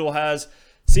FanDuel has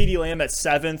CeeDee Lamb at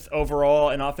 7th overall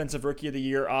in Offensive Rookie of the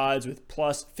Year odds with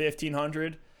plus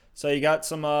 1,500. So you got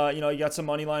some, you got some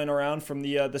money lying around from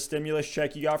the stimulus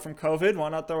check you got from COVID. Why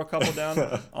not throw a couple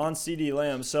down on CeeDee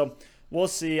Lamb? So we'll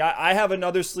see. I have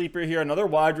another sleeper here, another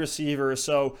wide receiver.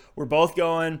 So we're both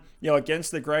going,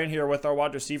 against the grain here with our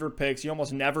wide receiver picks. You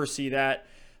almost never see that.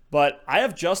 But I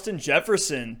have Justin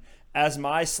Jefferson as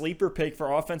my sleeper pick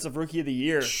for Offensive Rookie of the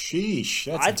Year. Sheesh,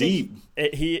 that's deep.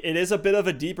 It is a bit of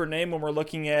a deeper name when we're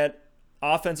looking at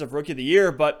Offensive Rookie of the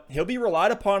Year, but he'll be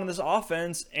relied upon in this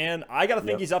offense, and I got to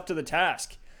think he's up to the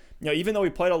task. Even though he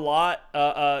played a lot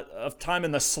of time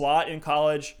in the slot in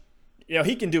college,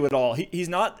 he can do it all. He's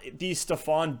not the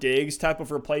Stephon Diggs type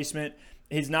of replacement.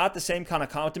 He's not the same kind of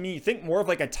comp to me. You think more of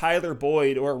like a Tyler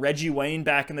Boyd or a Reggie Wayne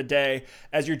back in the day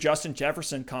as your Justin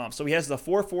Jefferson comp. So he has the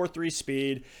 4.43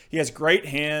 speed. He has great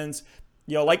hands.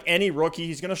 Like any rookie,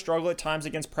 he's going to struggle at times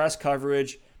against press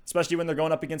coverage, especially when they're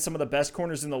going up against some of the best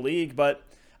corners in the league. But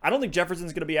I don't think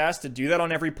Jefferson's going to be asked to do that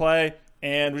on every play.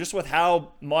 And just with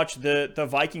how much the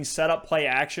Vikings set up play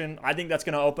action, I think that's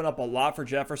going to open up a lot for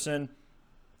Jefferson.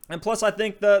 And plus, I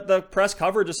think the press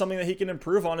coverage is something that he can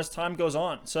improve on as time goes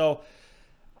on. So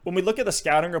when we look at the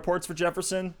scouting reports for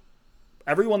Jefferson,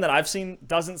 everyone that I've seen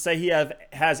doesn't say he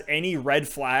has any red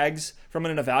flags from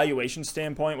an evaluation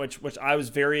standpoint, which I was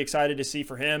very excited to see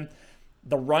for him.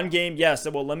 The run game, yes,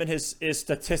 it will limit his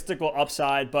statistical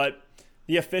upside, but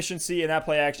the efficiency in that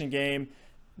play action game,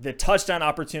 the touchdown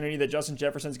opportunity that Justin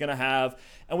Jefferson's going to have.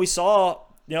 And we saw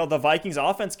the Vikings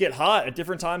offense get hot at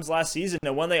different times last season.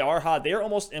 And when they are hot, they are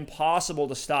almost impossible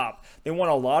to stop. They won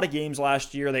a lot of games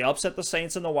last year. They upset the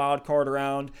Saints in the wild card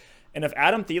round. And if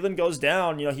Adam Thielen goes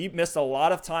down, he missed a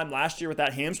lot of time last year with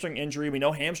that hamstring injury. We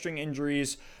know hamstring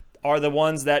injuries are the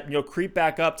ones that, creep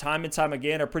back up time and time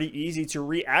again, are pretty easy to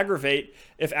re-aggravate.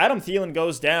 If Adam Thielen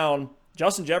goes down,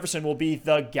 Justin Jefferson will be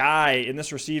the guy in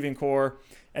this receiving core.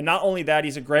 And not only that,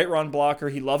 he's a great run blocker.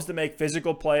 He loves to make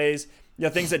physical plays,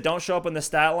 things that don't show up in the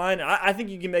stat line. I think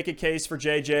you can make a case for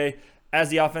JJ as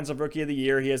the Offensive Rookie of the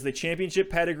Year. He has the championship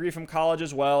pedigree from college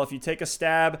as well. If you take a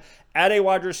stab at a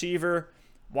wide receiver,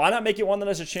 why not make it one that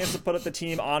has a chance to put up the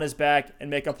team on his back and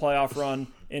make a playoff run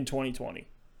in 2020?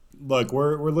 Look,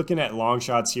 we're looking at long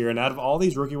shots here, and out of all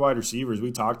these rookie wide receivers,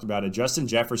 we talked about it, Justin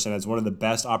Jefferson has one of the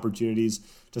best opportunities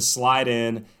to slide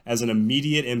in as an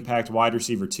immediate impact wide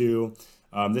receiver too.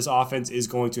 This offense is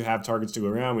going to have targets to go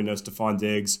around. We know Stephon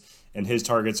Diggs and his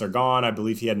targets are gone. I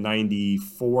believe he had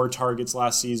 94 targets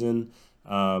last season.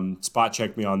 Spot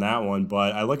check me on that one.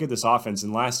 But I look at this offense,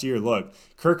 and last year, look,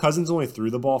 Kirk Cousins only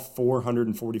threw the ball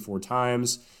 444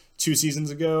 times. 2 seasons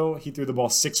ago, he threw the ball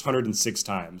 606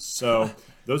 times. So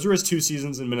those are his 2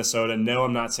 seasons in Minnesota. No,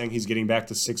 I'm not saying he's getting back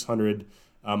to 600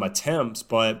 attempts,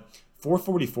 but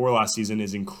 444 last season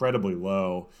is incredibly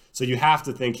low. So you have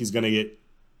to think he's going to get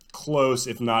close,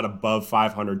 if not above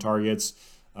 500 targets.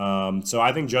 So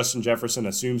I think Justin Jefferson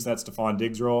assumes that Stephon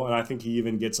Diggs role, and I think he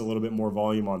even gets a little bit more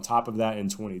volume on top of that in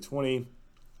 2020.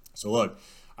 So look,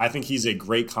 I think he's a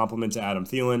great complement to Adam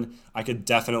Thielen. I could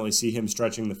definitely see him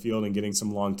stretching the field and getting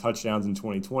some long touchdowns in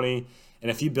 2020.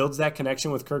 And if he builds that connection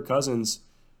with Kirk Cousins,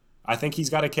 I think he's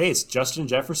got a case. Justin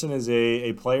Jefferson is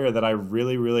a player that I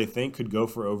really, really think could go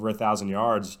for over 1,000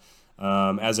 yards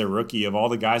as a rookie. Of all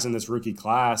the guys in this rookie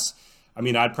class, I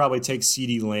mean, I'd probably take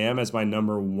CeeDee Lamb as my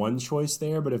number 1 choice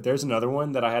there, but if there's another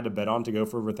one that I had to bet on to go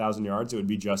for over 1,000 yards, it would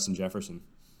be Justin Jefferson.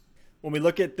 When we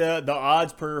look at the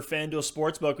odds per FanDuel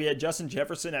Sportsbook, we had Justin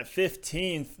Jefferson at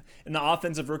 15th in the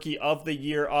Offensive Rookie of the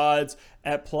Year odds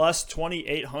at plus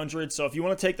 2,800. So if you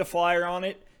want to take the flyer on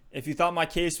it, if you thought my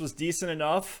case was decent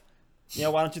enough,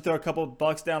 why don't you throw a couple of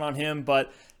bucks down on him?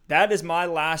 But that is my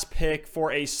last pick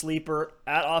for a sleeper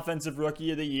at Offensive Rookie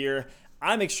of the Year.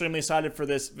 I'm extremely excited for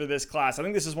this class. I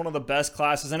think this is one of the best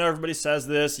classes. I know everybody says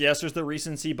this. Yes, there's the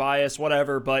recency bias,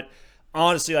 whatever, but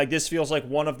honestly, this feels like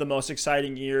one of the most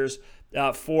exciting years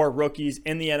for rookies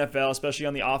in the NFL, especially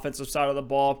on the offensive side of the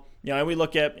ball. And we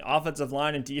look at offensive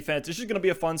line and defense. This is going to be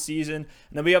a fun season. And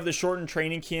then we have the shortened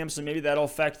training camps, and maybe that'll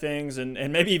affect things and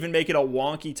maybe even make it a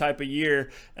wonky type of year,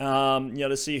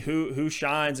 to see who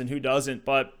shines and who doesn't.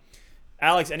 But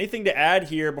Alex, anything to add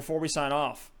here before we sign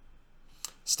off?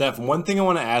 Steph, one thing I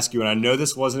want to ask you, and I know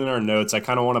this wasn't in our notes, I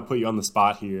kind of want to put you on the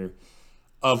spot here.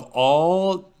 Of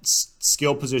all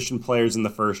skill position players in the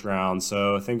first round,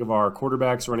 so think of our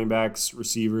quarterbacks, running backs,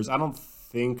 receivers. I don't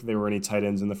think there were any tight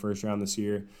ends in the first round this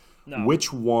year. No.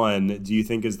 Which one do you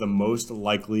think is the most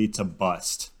likely to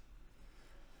bust?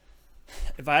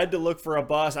 If I had to look for a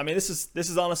bust, this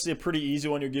is honestly a pretty easy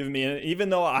one you're giving me. And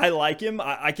even though I like him,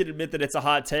 I could admit that it's a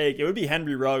hot take. It would be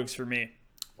Henry Ruggs for me.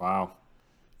 Wow.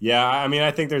 Yeah,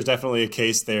 I think there's definitely a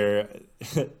case there.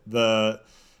 The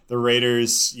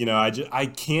Raiders, I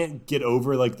can't get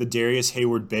over the Darius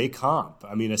Hayward-Bay comp.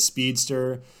 A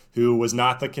speedster who was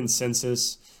not the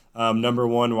consensus number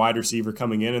 1 wide receiver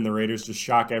coming in, and the Raiders just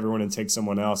shock everyone and take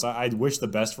someone else. I wish the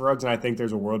best for Ruggs, and I think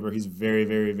there's a world where he's very,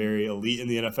 very, very elite in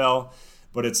the NFL.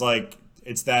 But it's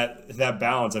that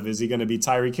balance of, is he going to be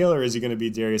Tyreek Hill or is he going to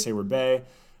be Darius Hayward-Bay?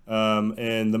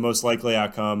 And the most likely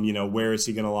outcome, where is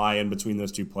he going to lie in between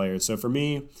those two players? So for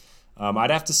me,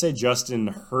 I'd have to say Justin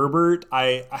Herbert.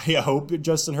 I hope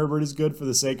Justin Herbert is good for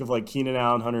the sake of Keenan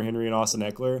Allen, Hunter Henry, and Austin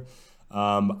Eckler.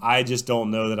 I just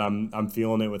don't know that I'm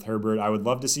feeling it with Herbert. I would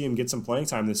love to see him get some playing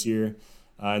time this year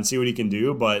and see what he can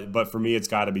do, but for me, it's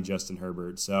got to be Justin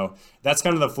Herbert. So that's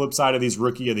kind of the flip side of these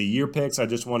Rookie of the Year picks. I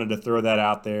just wanted to throw that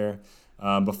out there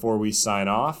before we sign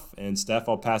off. And Steph,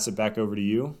 I'll pass it back over to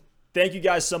you. Thank you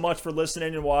guys so much for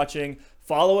listening and watching.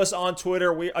 Follow us on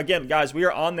Twitter. We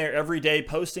are on there every day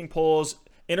posting polls,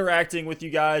 interacting with you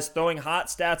guys, throwing hot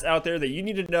stats out there that you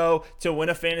need to know to win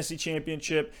a fantasy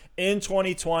championship in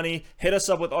 2020. Hit us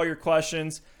up with all your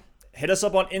questions. Hit us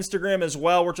up on Instagram as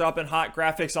well. We're dropping hot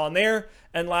graphics on there.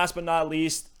 And last but not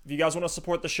least, if you guys want to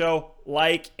support the show,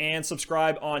 like and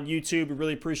subscribe on YouTube. We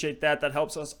really appreciate that. That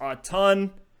helps us a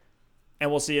ton.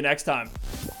 And we'll see you next time.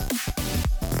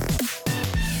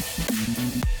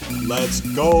 Let's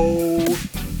go.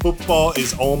 Football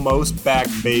is almost back,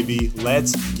 baby.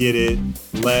 Let's get it.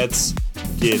 Let's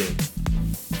get it.